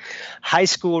Jimmy. High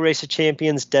school Race of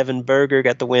Champions, Devin Berger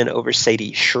got the win over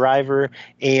Sadie Shriver.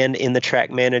 And in the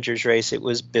track managers race, it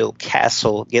was Bill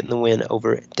Castle getting the win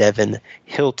over Devin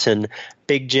Hilton.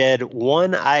 Big Jed,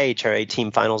 one IHRA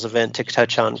team finals event to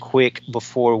touch on quick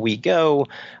before we go.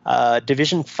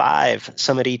 Division 5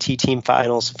 Summit ET team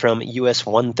finals from US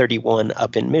 131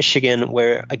 up in Michigan,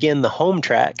 where, again, the home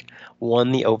track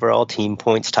won the overall team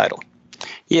points title.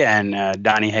 Yeah, and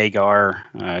Donnie Hagar,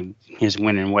 his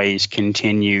winning ways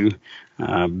continue.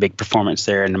 Big performance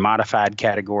there in the modified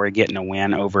category, getting a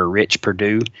win over Rich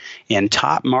Purdue. In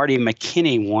top, Marty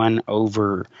McKinney won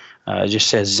over, just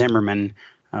says Zimmerman.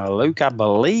 Luke, I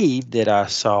believe that I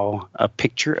saw a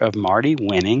picture of Marty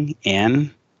winning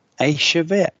in a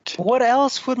Chevette. What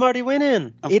else would Marty win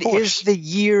in? It is the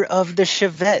year of the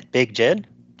Chevette, Big Jed.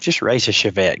 Just race a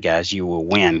Chevette, guys. You will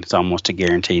win. It's almost a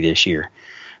guarantee this year.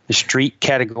 The street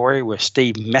category was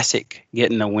Steve Messick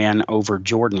getting the win over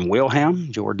Jordan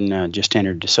Wilhelm. Jordan just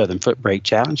entered the Southern Foot Brake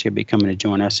Challenge. He'll be coming to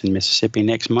join us in Mississippi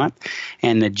next month.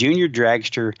 And the junior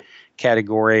dragster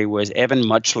category was Evan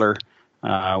Mutchler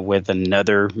with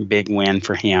another big win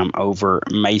for him over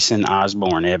Mason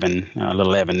Osborne.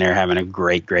 Little Evan there having a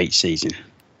great, great season.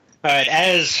 All right,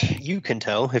 as you can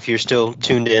tell, if you're still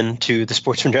tuned in to the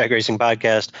Sportsman Drag Racing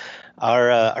Podcast,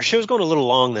 our show's going a little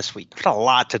long this week. We've got a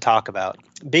lot to talk about.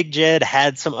 Big Jed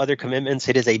had some other commitments.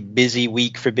 It is a busy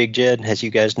week for Big Jed. As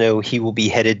you guys know, he will be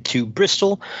headed to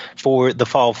Bristol for the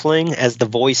Fall Fling as the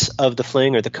voice of the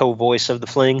Fling, or the co-voice of the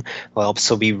Fling. We'll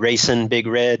also be racing Big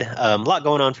Red. A lot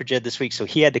going on for Jed this week, so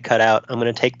he had to cut out. I'm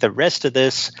going to take the rest of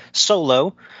this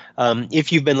solo.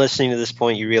 If you've been listening to this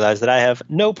point, you realize that I have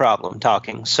no problem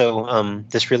talking. So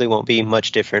this really won't be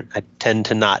much different. I tend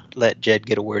to not let Jed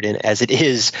get a word in as it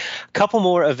is. A couple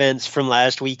more events from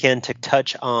last weekend to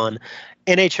touch on.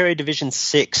 NHRA Division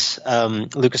 6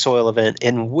 Lucas Oil event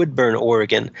in Woodburn,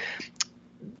 Oregon.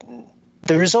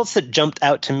 The results that jumped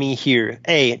out to me here.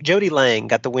 Jody Lang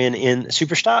got the win in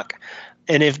Superstock.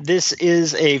 And if this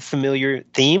is a familiar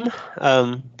theme,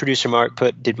 producer Mark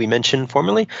put, did we mention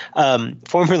formerly?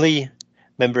 Formerly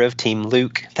member of Team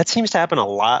Luke. That seems to happen a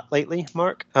lot lately,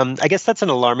 Mark. I guess that's an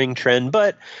alarming trend.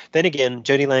 But then again,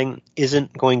 Jody Lang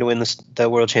isn't going to win the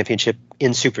World Championship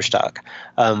in Superstock.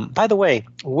 By the way,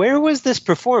 where was this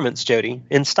performance, Jody,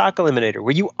 in Stock Eliminator,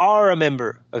 where you are a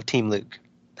member of Team Luke?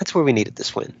 That's where we needed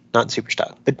this win, not in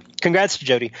Superstock. But congrats to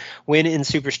Jody. Win in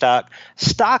Superstock.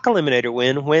 Stock Eliminator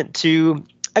win went to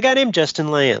a guy named Justin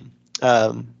Lamb.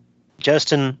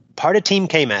 Justin, part of Team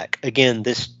K-Mac. Again,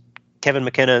 this Kevin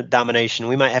McKenna domination.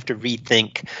 We might have to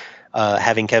rethink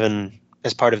having Kevin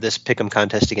as part of this Pick'em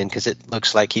contest again, because it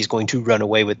looks like he's going to run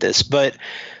away with this. But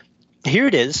here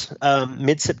it is,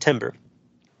 mid-September.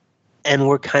 And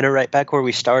we're kind of right back where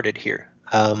we started here.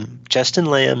 Justin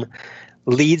Lamb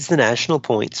leads the national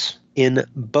points in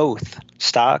both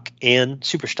stock and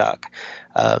superstock.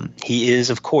 He is,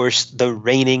 of course, the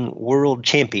reigning world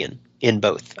champion in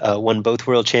both. Won both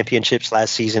world championships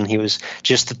last season. He was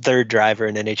just the third driver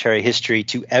in NHRA history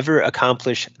to ever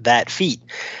accomplish that feat.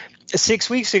 6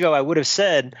 weeks ago, I would have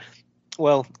said,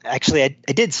 well, actually, I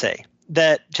did say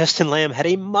that Justin Lamb had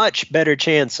a much better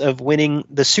chance of winning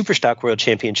the Superstock World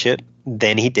Championship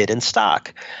than he did in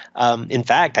stock. In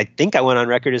fact, I think I went on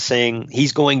record as saying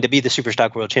he's going to be the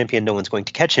Superstock World Champion. No one's going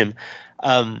to catch him.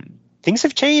 Things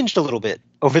have changed a little bit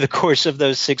over the course of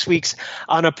those 6 weeks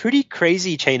on a pretty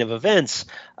crazy chain of events.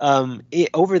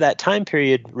 Over that time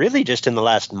period, really just in the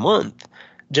last month,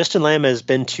 Justin Lamb has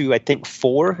been to, I think,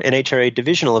 4 NHRA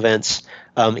divisional events.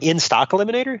 In stock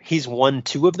eliminator, he's won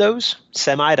 2 of those,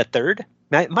 semi to third.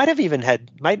 It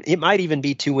might even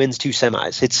be 2 wins, 2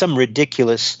 semis. It's some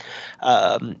ridiculous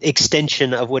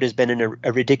extension of what has been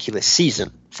a ridiculous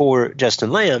season for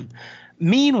Justin Lamb.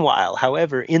 Meanwhile,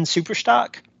 however, in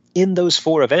Superstock, in those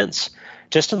 4 events,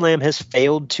 Justin Lamb has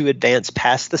failed to advance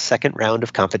past the second round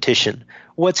of competition.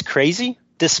 What's crazy,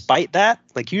 despite that,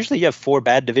 like usually you have 4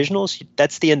 bad divisionals,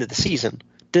 that's the end of the season.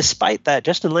 Despite that,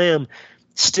 Justin Lamb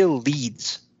still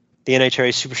leads the NHRA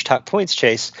Superstock points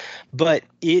chase, but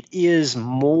it is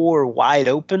more wide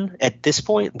open at this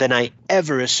point than I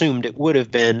ever assumed it would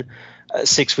have been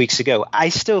 6 weeks ago. I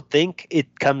still think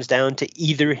it comes down to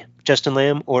either Justin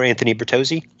Lamb or Anthony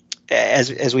Bertozzi.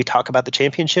 As we talk about the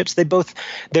championships,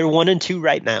 they're 1 and 2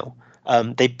 right now.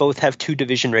 They both have 2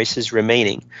 division races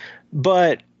remaining,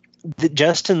 but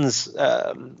Justin's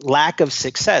lack of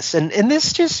success, and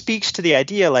this just speaks to the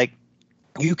idea, like,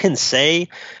 you can say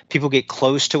people get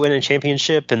close to winning a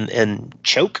championship and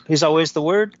choke is always the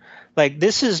word. Like,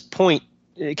 this is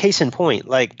case in point.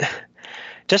 Like,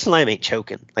 Justin Lamb ain't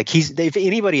choking. Like, if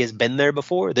anybody has been there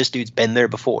before, this dude's been there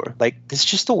before. Like, this is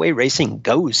just the way racing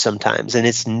goes sometimes, and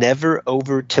it's never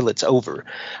over till it's over.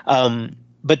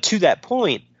 But to that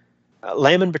point,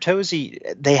 Lamb and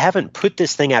Bertozzi, they haven't put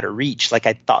this thing out of reach like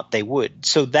I thought they would.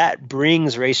 So that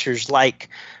brings racers like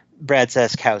Brad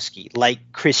Zaskowski, like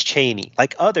Chris Chaney,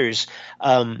 like others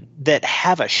that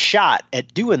have a shot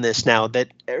at doing this now. That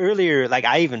earlier, like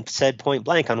I even said point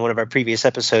blank on one of our previous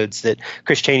episodes that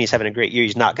Chris Chaney is having a great year.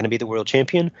 He's not going to be the world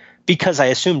champion because I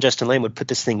assumed Justin Lamb would put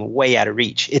this thing way out of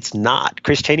reach. It's not.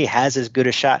 Chris Chaney has as good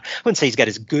a shot. I wouldn't say he's got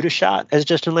as good a shot as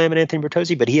Justin Lamb and Anthony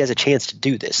Bertozzi, but he has a chance to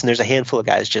do this. And there's a handful of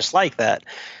guys just like that.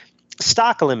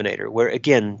 Stock eliminator, where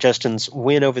again, Justin's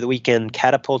win over the weekend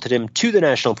catapulted him to the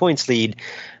national points lead.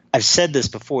 I've said this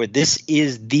before, this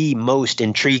is the most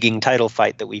intriguing title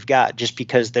fight that we've got, just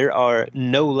because there are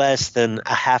no less than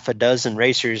a half a dozen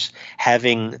racers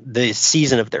having the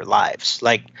season of their lives,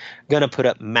 like going to put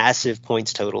up massive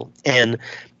points total. And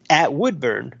at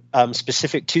Woodburn,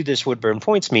 specific to this Woodburn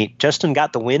points meet, Justin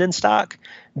got the win in stock.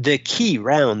 The key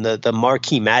round, the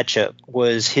marquee matchup,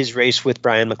 was his race with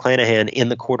Brian McClanahan in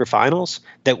the quarterfinals.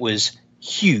 That was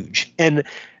huge. And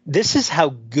this is how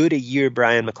good a year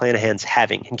Brian McClanahan's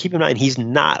having. And keep in mind, he's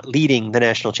not leading the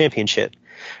national championship.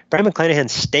 Brian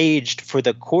McClanahan staged for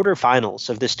the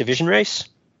quarterfinals of this division race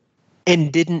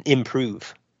and didn't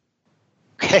improve.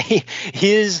 Okay,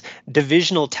 his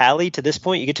divisional tally to this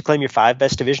point, you get to claim your 5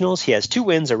 best divisionals. He has 2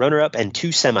 wins, a runner-up, and 2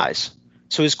 semis.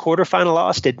 So his quarterfinal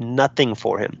loss did nothing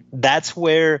for him. That's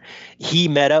where he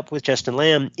met up with Justin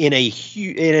Lamb in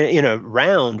a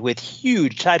round with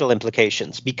huge title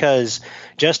implications, because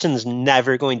Justin's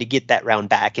never going to get that round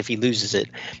back if he loses it.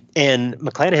 And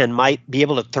McClanahan might be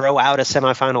able to throw out a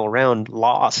semifinal round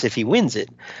loss if he wins it.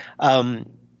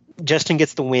 Justin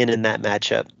gets the win in that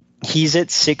matchup. He's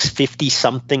at 650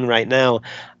 something right now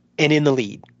and in the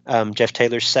lead. Jeff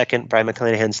Taylor's second, Brian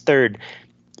McClanahan's third.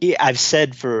 I've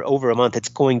said for over a month it's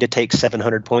going to take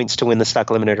 700 points to win the Stock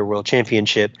Eliminator World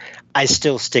Championship. I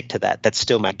still stick to that. That's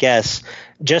still my guess.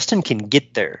 Justin can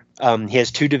get there. He has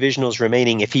 2 divisionals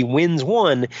remaining. If he wins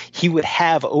one, he would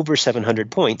have over 700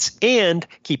 points. And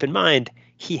keep in mind,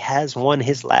 he has won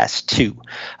his last 2.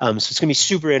 So it's going to be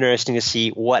super interesting to see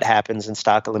what happens in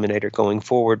Stock Eliminator going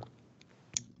forward.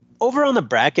 Over on the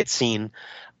bracket scene,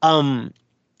 Rocky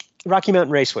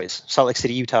Mountain Raceways, Salt Lake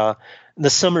City, Utah, the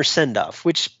summer send-off,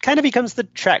 which kind of becomes the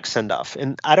track send-off.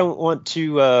 And I don't want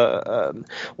to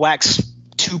wax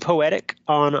too poetic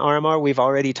on RMR. We've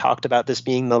already talked about this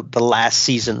being the last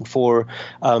season for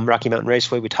Rocky Mountain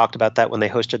Raceway. We talked about that when they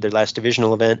hosted their last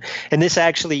divisional event. And this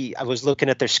actually, I was looking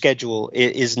at their schedule,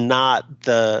 it is not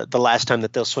the last time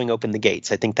that they'll swing open the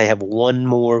gates. I think they have one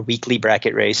more weekly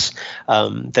bracket race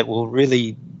that will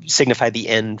really signify the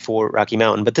end for Rocky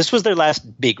Mountain. But this was their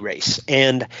last big race.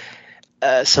 And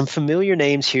some familiar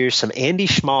names here, some Andy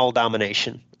Schmall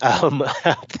domination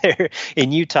out there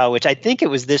in Utah, which I think it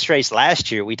was this race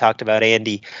last year. We talked about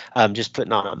Andy just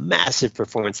putting on a massive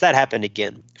performance. That happened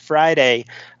again. Friday,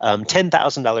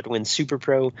 $10,000 to win Super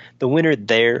Pro. The winner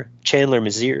there, Chandler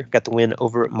Mazier, got the win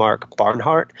over Mark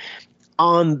Barnhart.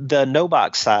 On the no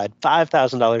box side,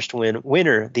 $5,000 to win.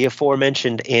 Winner, the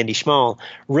aforementioned Andy Schmall.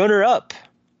 Runner-up,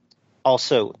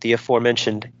 also the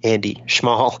aforementioned Andy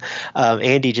Schmall.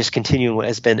 Andy just continuing what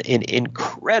has been an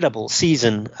incredible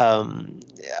season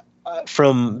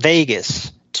from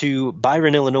Vegas to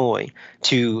Byron, Illinois,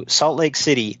 to Salt Lake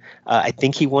City. I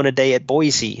think he won a day at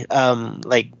Boise.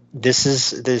 This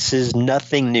is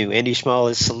nothing new. Andy Schmall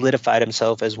has solidified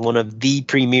himself as one of the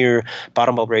premier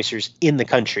bottom bulb racers in the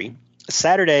country.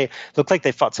 Saturday looked like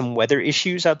they fought some weather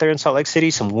issues out there in Salt Lake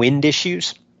City, some wind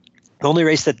issues. The only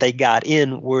race that they got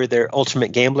in were their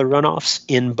Ultimate Gambler runoffs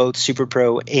in both Super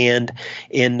Pro and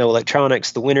in No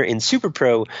Electronics. The winner in Super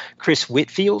Pro, Chris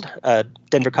Whitfield,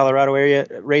 Denver, Colorado area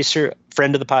racer,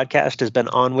 friend of the podcast, has been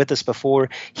on with us before.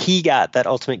 He got that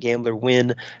Ultimate Gambler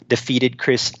win, defeated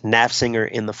Chris Nafzinger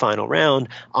in the final round.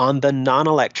 On the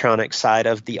non-electronic side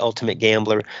of the Ultimate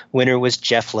Gambler, winner was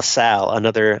Jeff LaSalle,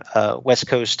 another West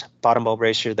Coast bottom bulb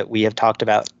racer that we have talked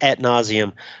about ad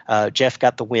nauseum. Jeff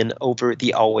got the win over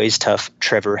the always tough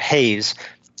Trevor Hayes.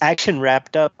 Action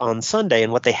wrapped up on Sunday,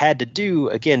 and what they had to do,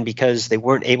 again, because they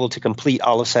weren't able to complete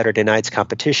all of Saturday night's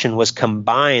competition, was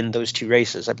combine those two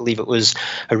races. I believe it was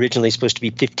originally supposed to be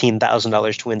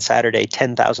 $15,000 to win Saturday,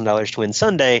 $10,000 to win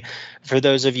Sunday. For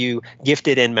those of you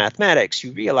gifted in mathematics,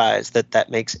 you realize that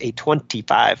that makes a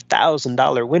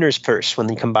 $25,000 winner's purse when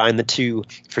you combine the two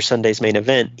for Sunday's main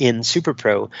event in Super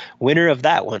Pro. Winner of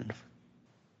that one,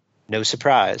 no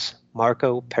surprise,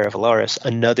 Marco Paravalaris,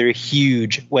 another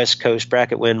huge West Coast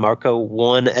bracket win. Marco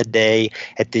won a day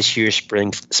at this year's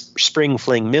Spring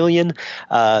Fling Million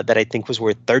that I think was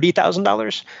worth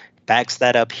 $30,000. Backs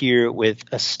that up here with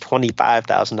a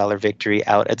 $25,000 victory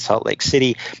out at Salt Lake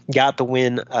City. Got the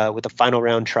win with a final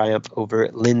round triumph over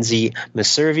Lindsay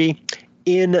Meservy.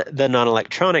 In the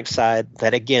non-electronic side,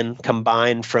 that again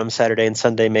combined from Saturday and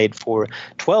Sunday made for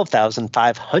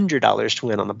 $12,500 to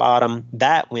win on the bottom.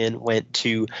 That win went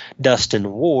to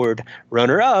Dustin Ward.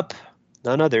 Runner-up,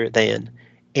 none other than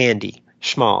Andy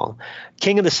Schmall.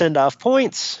 King of the send-off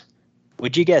points,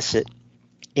 would you guess it?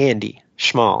 Andy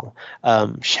Schmall.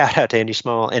 Shout out to Andy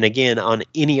Schmall. And again, on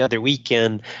any other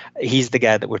weekend, he's the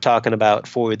guy that we're talking about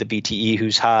for the BTE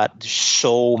who's hot. There's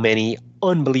so many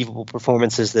unbelievable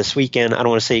performances this weekend. I don't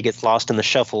want to say he gets lost in the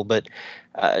shuffle, but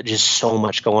just so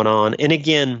much going on. And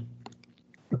again,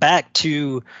 back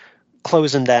to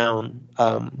closing down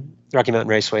Rocky Mountain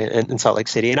Raceway in Salt Lake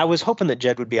City. And I was hoping that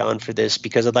Jed would be on for this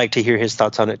because I'd like to hear his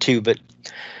thoughts on it too. But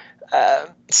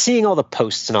seeing all the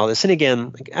posts and all this, and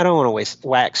again, I don't want to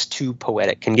wax too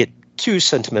poetic and get too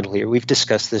sentimental here. We've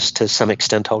discussed this to some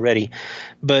extent already,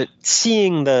 but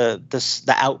seeing the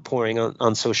outpouring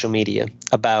on social media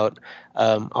about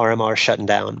RMR shutting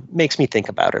down makes me think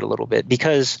about it a little bit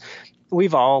because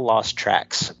we've all lost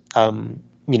tracks,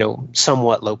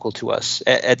 somewhat local to us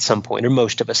at some point, or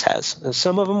most of us has.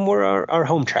 Some of them were our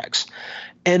home tracks.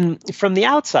 And from the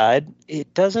outside,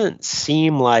 it doesn't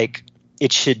seem like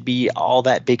it should be all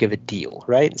that big of a deal,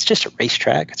 right? It's just a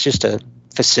racetrack. It's just a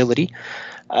facility.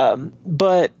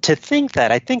 But to think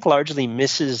that, I think largely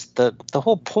misses the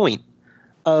whole point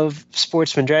of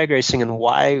sportsman drag racing and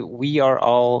why we are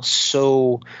all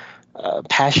so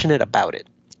passionate about it.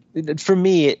 For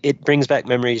me, it brings back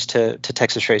memories to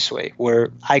Texas Raceway, where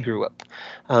I grew up.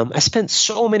 I spent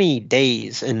so many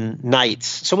days and nights,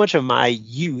 so much of my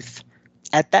youth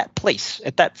at that place,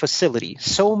 at that facility,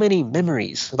 so many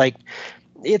memories. Like,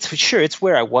 it's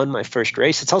where I won my first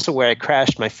race. It's also where I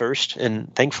crashed my first,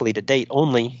 and thankfully to date,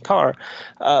 only car.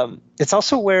 It's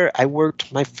also where I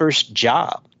worked my first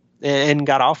job and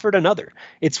got offered another.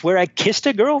 It's where I kissed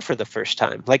a girl for the first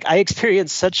time. Like, I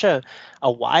experienced such a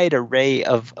wide array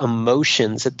of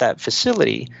emotions at that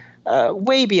facility,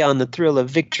 way beyond the thrill of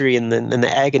victory and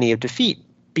the agony of defeat,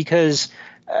 because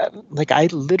I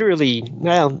literally,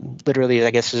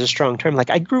 I guess is a strong term. Like,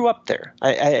 I grew up there.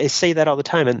 I say that all the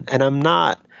time, and I'm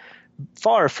not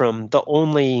far from the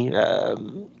only,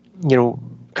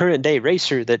 current day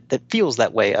racer that feels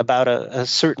that way about a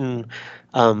certain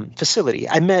facility.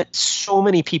 I met so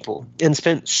many people and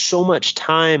spent so much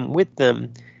time with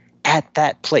them at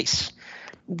that place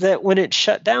that when it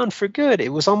shut down for good,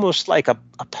 it was almost like a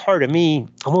part of me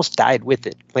almost died with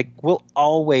it. Like, we'll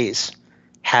always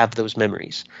have those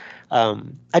memories.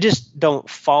 I just don't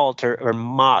fault or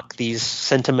mock these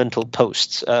sentimental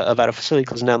posts about a facility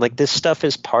closing down. Like, this stuff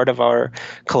is part of our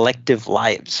collective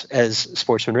lives as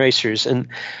sportsman racers. And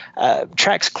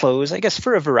tracks close, I guess,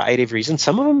 for a variety of reasons.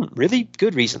 Some of them really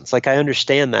good reasons. Like, I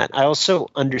understand that. I also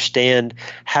understand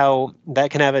how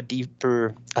that can have a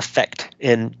deeper effect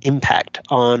and impact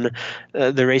on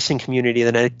the racing community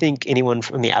than I think anyone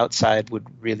from the outside would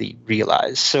really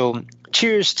realize. So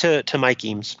cheers to Mike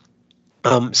Eames.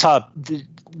 Saw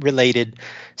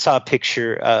a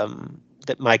picture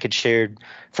that Mike had shared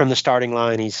from the starting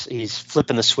line. He's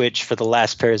flipping the switch for the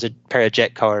last pair of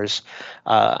jet cars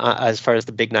as far as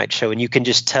the big night show, and you can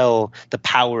just tell the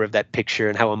power of that picture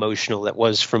and how emotional that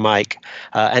was for Mike,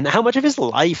 and how much of his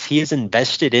life he has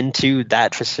invested into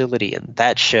that facility and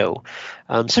that show.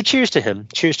 So cheers to him.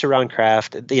 Cheers to Ron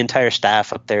Kraft, the entire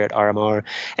staff up there at RMR,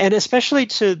 and especially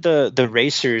to the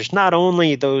racers, not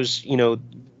only those,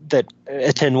 that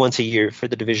attend once a year for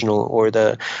the divisional or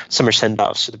the summer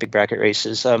send-offs or the big bracket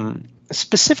races,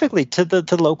 specifically to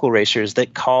the local racers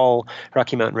that call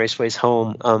Rocky Mountain Raceways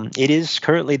home. It is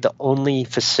currently the only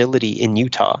facility in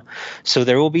Utah. So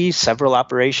there will be several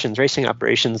racing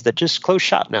operations that just close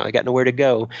shop now. They got nowhere to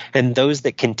go. And those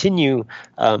that continue,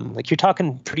 you're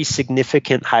talking pretty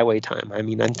significant highway time. I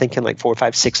mean, I'm thinking like 4,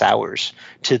 5, 6 hours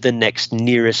to the next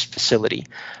nearest facility,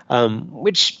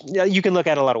 which you can look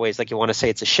at a lot of ways. Like, you want to say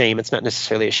it's a shame. It's not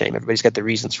necessarily a shame. Everybody's got the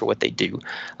reasons for what they do.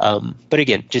 But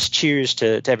again, just cheers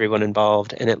to everyone involved.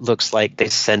 And it looks like they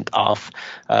sent off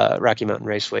Rocky Mountain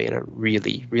Raceway in a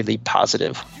really, really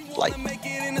positive light. Make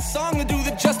it in a song to do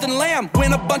the Justin Lamb.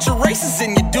 Win a bunch of races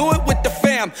and you do it with the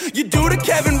fam. You do the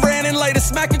Kevin Brandon, lay the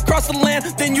smack across the land.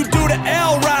 Then you do the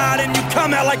L ride and you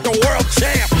come out like the world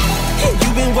champ. And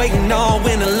you've been waiting all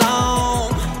winter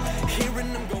long.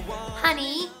 Hearing them go on.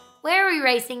 Honey, where are we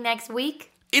racing next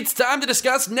week? It's time to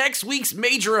discuss next week's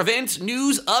major events,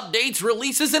 news, updates,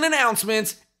 releases, and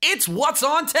announcements. It's What's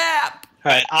on Tap.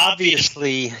 All right,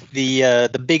 obviously the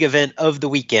big event of the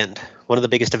weekend, one of the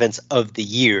biggest events of the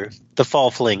year, the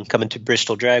Fall Fling coming to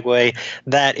Bristol Dragway.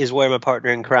 That is where my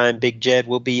partner in crime, Big Jed,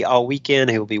 will be all weekend.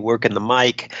 He will be working the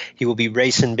mic. He will be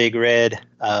racing Big Red.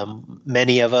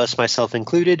 Many of us, myself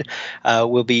included,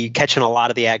 will be catching a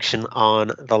lot of the action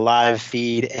on the live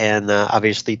feed and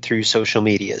obviously through social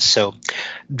media. So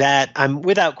that,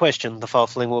 without question, the Fall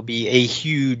Fling will be a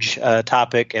huge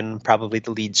topic and probably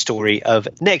the lead story of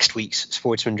next week's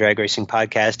Sportsman Drag Racing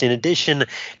Podcast. In addition,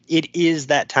 it is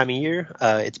that time of year.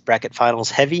 It's bracket finals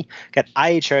heavy. Got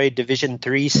IHRA Division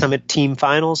 3 Summit Team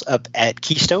Finals up at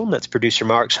Keystone. That's producer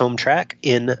Mark's home track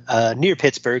in near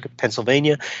Pittsburgh,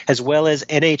 Pennsylvania, as well as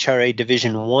NHRA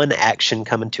Division 1 action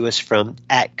coming to us from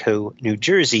Atco, New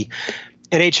Jersey.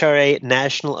 NHRA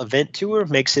National Event Tour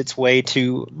makes its way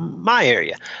to my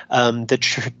area. The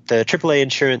AAA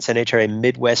Insurance NHRA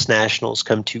Midwest Nationals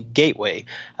come to Gateway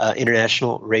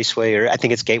International Raceway, or I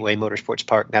think it's Gateway Motorsports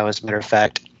Park now, as a matter of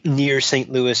fact, near St.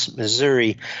 Louis,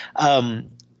 Missouri.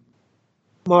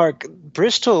 Mark,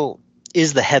 Bristol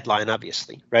is the headline,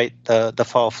 obviously, right? The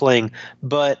Fall Fling.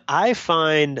 But I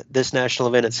find this national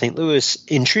event at St. Louis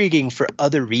intriguing for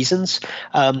other reasons,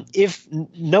 if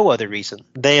no other reason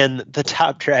than the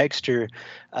Top Dragster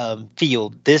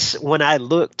field. When I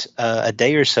looked a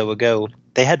day or so ago,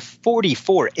 they had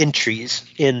 44 entries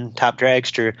in Top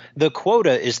Dragster. The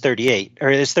quota is 38, or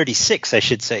it's 36, I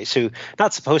should say. So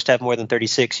not supposed to have more than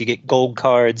 36. You get gold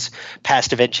cards.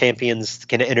 Past event champions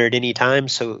can enter at any time.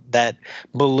 So that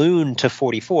ballooned to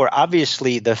 44.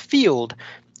 Obviously, the field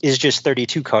is just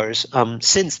 32 cars.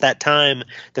 Since that time,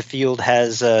 the field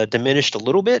has diminished a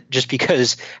little bit, just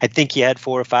because I think you had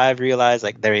 4 or 5 realize,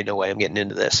 like, there ain't no way I'm getting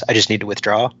into this. I just need to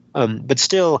withdraw. But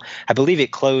still, I believe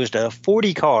it closed a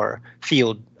 40-car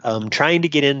field trying to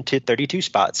get into 32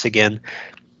 spots again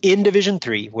in Division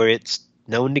 3, where it's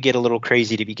known to get a little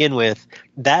crazy to begin with.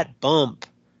 That bump,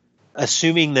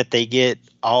 assuming that they get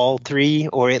all 3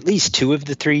 or at least 2 of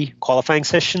the 3 qualifying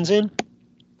sessions in,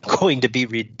 going to be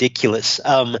ridiculous.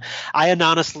 I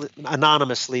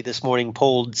anonymously this morning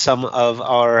polled some of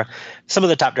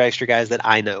the Top Dragster guys that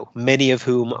I know, many of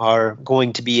whom are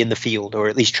going to be in the field, or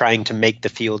at least trying to make the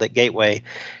field at Gateway,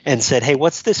 and said, hey,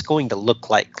 what's this going to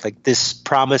look like? Like, this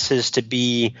promises to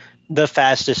be the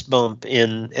fastest bump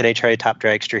in NHRA Top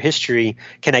Dragster history.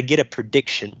 Can I get a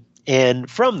prediction? And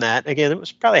from that, again, it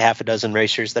was probably half a dozen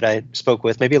racers that I spoke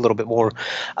with, maybe a little bit more.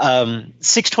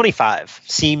 625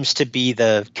 seems to be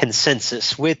the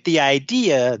consensus, with the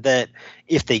idea that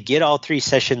if they get all 3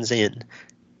 sessions in,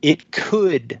 it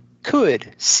could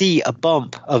see a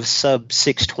bump of sub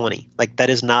 620. Like,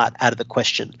 that is not out of the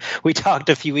question. We talked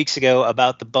a few weeks ago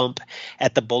about the bump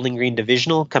at the Bowling Green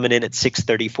Divisional coming in at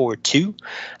 634.2.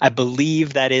 I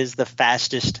believe that is the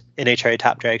fastest NHRA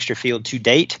Top Dragster field to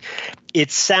date.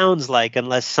 It sounds like,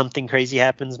 unless something crazy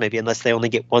happens, maybe unless they only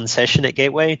get 1 session at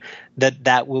Gateway,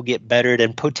 that will get bettered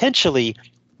and potentially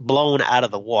blown out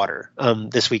of the water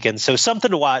this weekend. So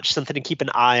something to watch, something to keep an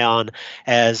eye on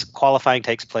as qualifying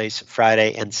takes place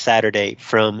Friday and Saturday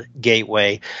from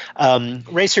Gateway.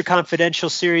 Racer Confidential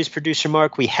Series, Producer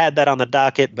Mark, we had that on the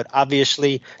docket, but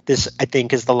obviously this, I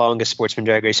think, is the longest Sportsman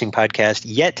Drag Racing podcast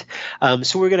yet.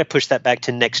 So we're going to push that back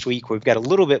to next week. We've got a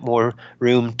little bit more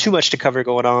room, too much to cover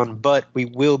going on, but we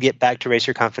will get back to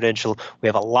Racer Confidential. We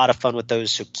have a lot of fun with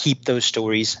those, so keep those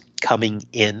stories coming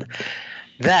in.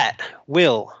 That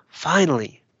will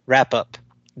finally wrap up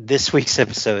this week's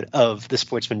episode of the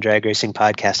Sportsman Drag Racing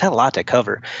Podcast. Had a lot to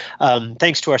cover.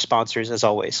 Thanks to our sponsors, as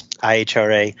always,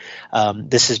 IHRA,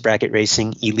 This Is Bracket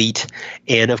Racing, Elite,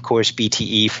 and, of course,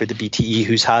 BTE for the BTE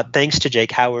Who's Hot. Thanks to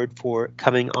Jake Howard for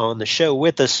coming on the show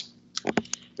with us.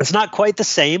 It's not quite the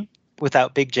same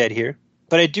without Big Jed here,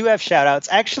 but I do have shout-outs.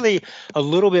 Actually, a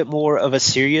little bit more of a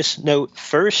serious note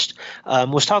first.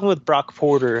 Was talking with Brock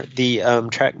Porter, the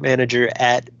track manager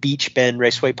at Beach Bend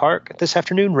Raceway Park this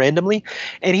afternoon randomly,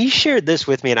 and he shared this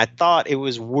with me, and I thought it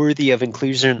was worthy of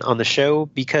inclusion on the show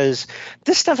because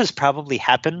this stuff has probably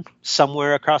happened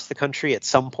somewhere across the country at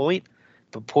some point,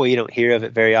 but boy, you don't hear of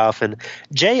it very often.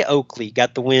 Jay Oakley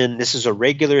got the win. This is a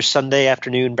regular Sunday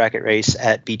afternoon bracket race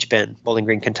at Beach Bend, Bowling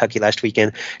Green, Kentucky last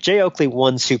weekend. Jay Oakley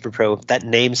won Super Pro. That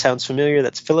name sounds familiar.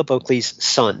 That's Philip Oakley's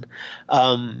son.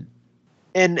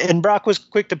 And Brock was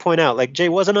quick to point out, like, Jay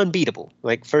wasn't unbeatable.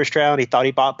 Like, first round, he thought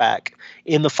he bought back.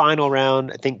 In the final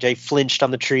round, I think Jay flinched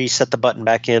on the tree, set the button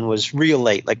back in, was real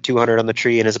late, like 200 on the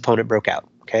tree, and his opponent broke out.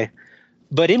 Okay.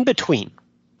 But in between,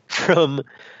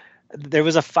 there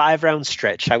was a 5-round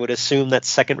stretch, I would assume that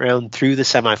second round through the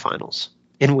semifinals,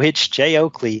 in which Jay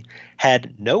Oakley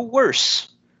had no worse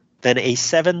than a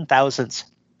 7,000th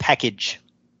package.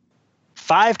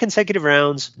 5 consecutive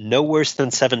rounds, no worse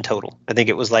than 7 total. I think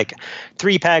it was like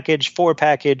 3 package, 4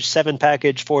 package, 7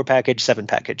 package, 4 package, 7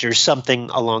 package, or something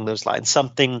along those lines.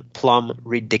 Something plumb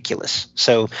ridiculous.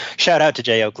 So shout out to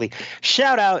Jay Oakley.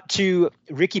 Shout out to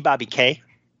Ricky Bobby K.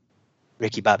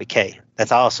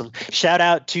 That's awesome. Shout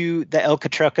out to the El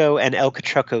Catrucco and El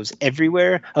Catruccos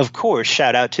everywhere. Of course,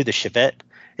 shout out to the Chevette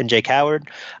and Jake Howard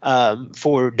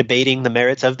for debating the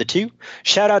merits of the two.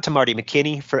 Shout out to Marty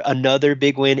McKinney for another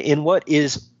big win in what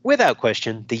is, without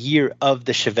question, the year of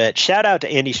the Chevette. Shout out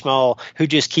to Andy Schmall, who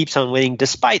just keeps on winning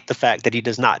despite the fact that he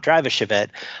does not drive a Chevette.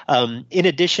 In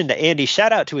addition to Andy,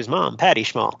 shout out to his mom, Patty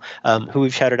Schmall, who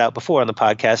we've shouted out before on the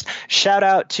podcast. Shout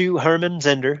out to Herman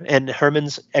Zender, and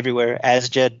Herman's everywhere. As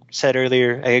Jed said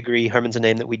earlier, I agree, Herman's a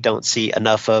name that we don't see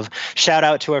enough of. Shout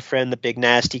out to our friend, the Big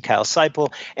Nasty, Kyle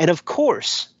Seipel. And of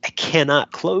course, I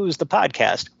cannot close the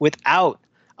podcast without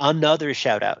another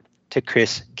shout out to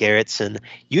Chris Gerritsen.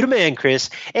 You the man, Chris.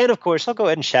 And of course, I'll go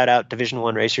ahead and shout out Division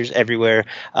I racers everywhere,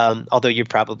 although you're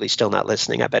probably still not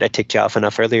listening. I bet I ticked you off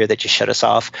enough earlier that you shut us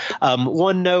off.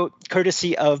 One note,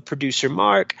 courtesy of producer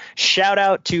Mark, shout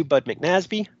out to Bud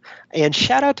McNasby, and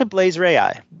shout out to Blaze Ray.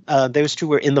 Those two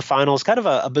were in the finals, kind of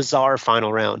a bizarre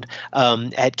final round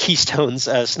at Keystone's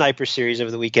Sniper Series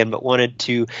over the weekend, but wanted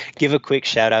to give a quick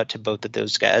shout out to both of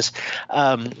those guys.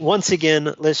 Once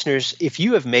again, listeners, if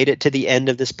you have made it to the end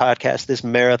of this podcast, this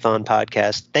marathon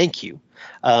podcast, thank you.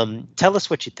 Tell us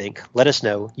what you think. Let us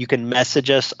know. You can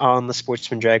message us on the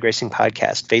Sportsman Drag Racing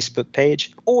Podcast Facebook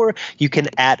page, or you can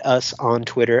 @ us on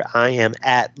Twitter. I am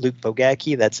 @ Luke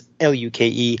Bogacki. That's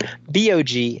LukeBogacki.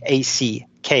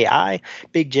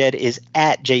 Big Jed is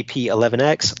 @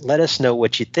 JP11X. Let us know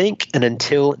what you think. And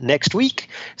until next week,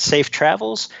 safe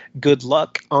travels, good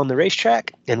luck on the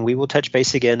racetrack, and we will touch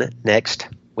base again next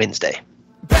Wednesday.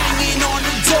 Banging on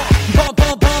the door, bump,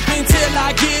 bump, bump until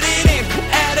I get it in.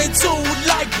 Attitude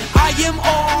like I am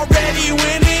already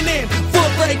winning in.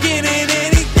 Foot breaking in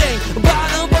anything.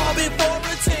 Bottom ball before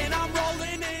a 10. I'm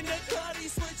rolling in the cutty,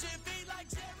 switching feet like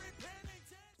Jerry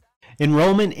Pennington.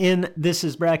 Enrollment in This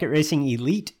Is Bracket Racing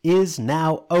Elite is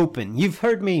now open. You've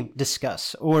heard me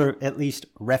discuss, or at least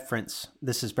reference,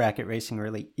 This Is Bracket Racing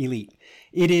Elite.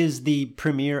 It is the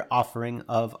premier offering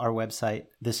of our website,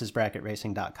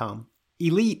 thisisbracketracing.com.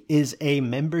 Elite is a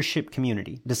membership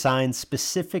community designed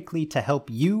specifically to help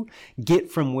you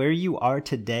get from where you are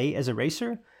today as a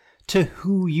racer to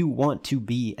who you want to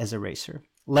be as a racer.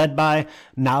 Led by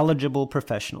knowledgeable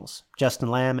professionals.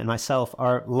 Justin Lamb and myself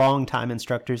are longtime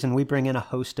instructors, and we bring in a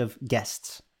host of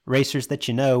guests. Racers that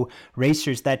you know,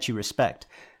 racers that you respect.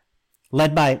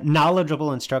 Led by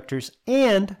knowledgeable instructors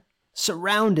and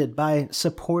surrounded by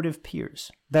supportive peers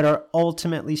that are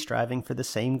ultimately striving for the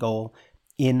same goal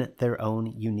in their own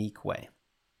unique way.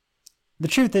 The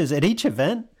truth is, at each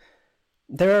event,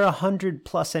 there are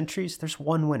 100+ entries. There's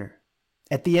one winner.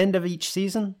 At the end of each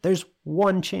season, there's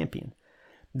one champion.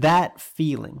 That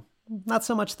feeling, Not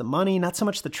so much the money, not so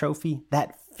much the trophy,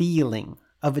 that feeling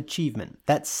of achievement,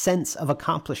 that sense of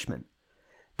accomplishment,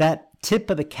 that tip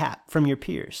of the cap from your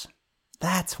peers.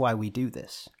 That's why we do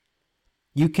this.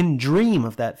 You can dream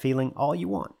of that feeling all you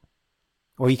want,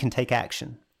 or you can take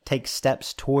action, take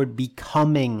steps toward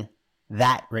becoming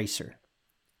that racer.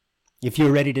 If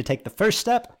you're ready to take the first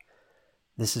step,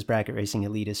 This is Bracket Racing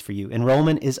Elite is for you.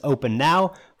 Enrollment is open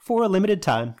now for a limited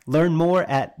time. Learn more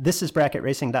at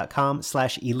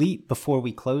thisisbracketracing.com/elite before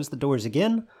we close the doors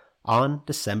again on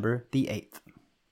December the 8th.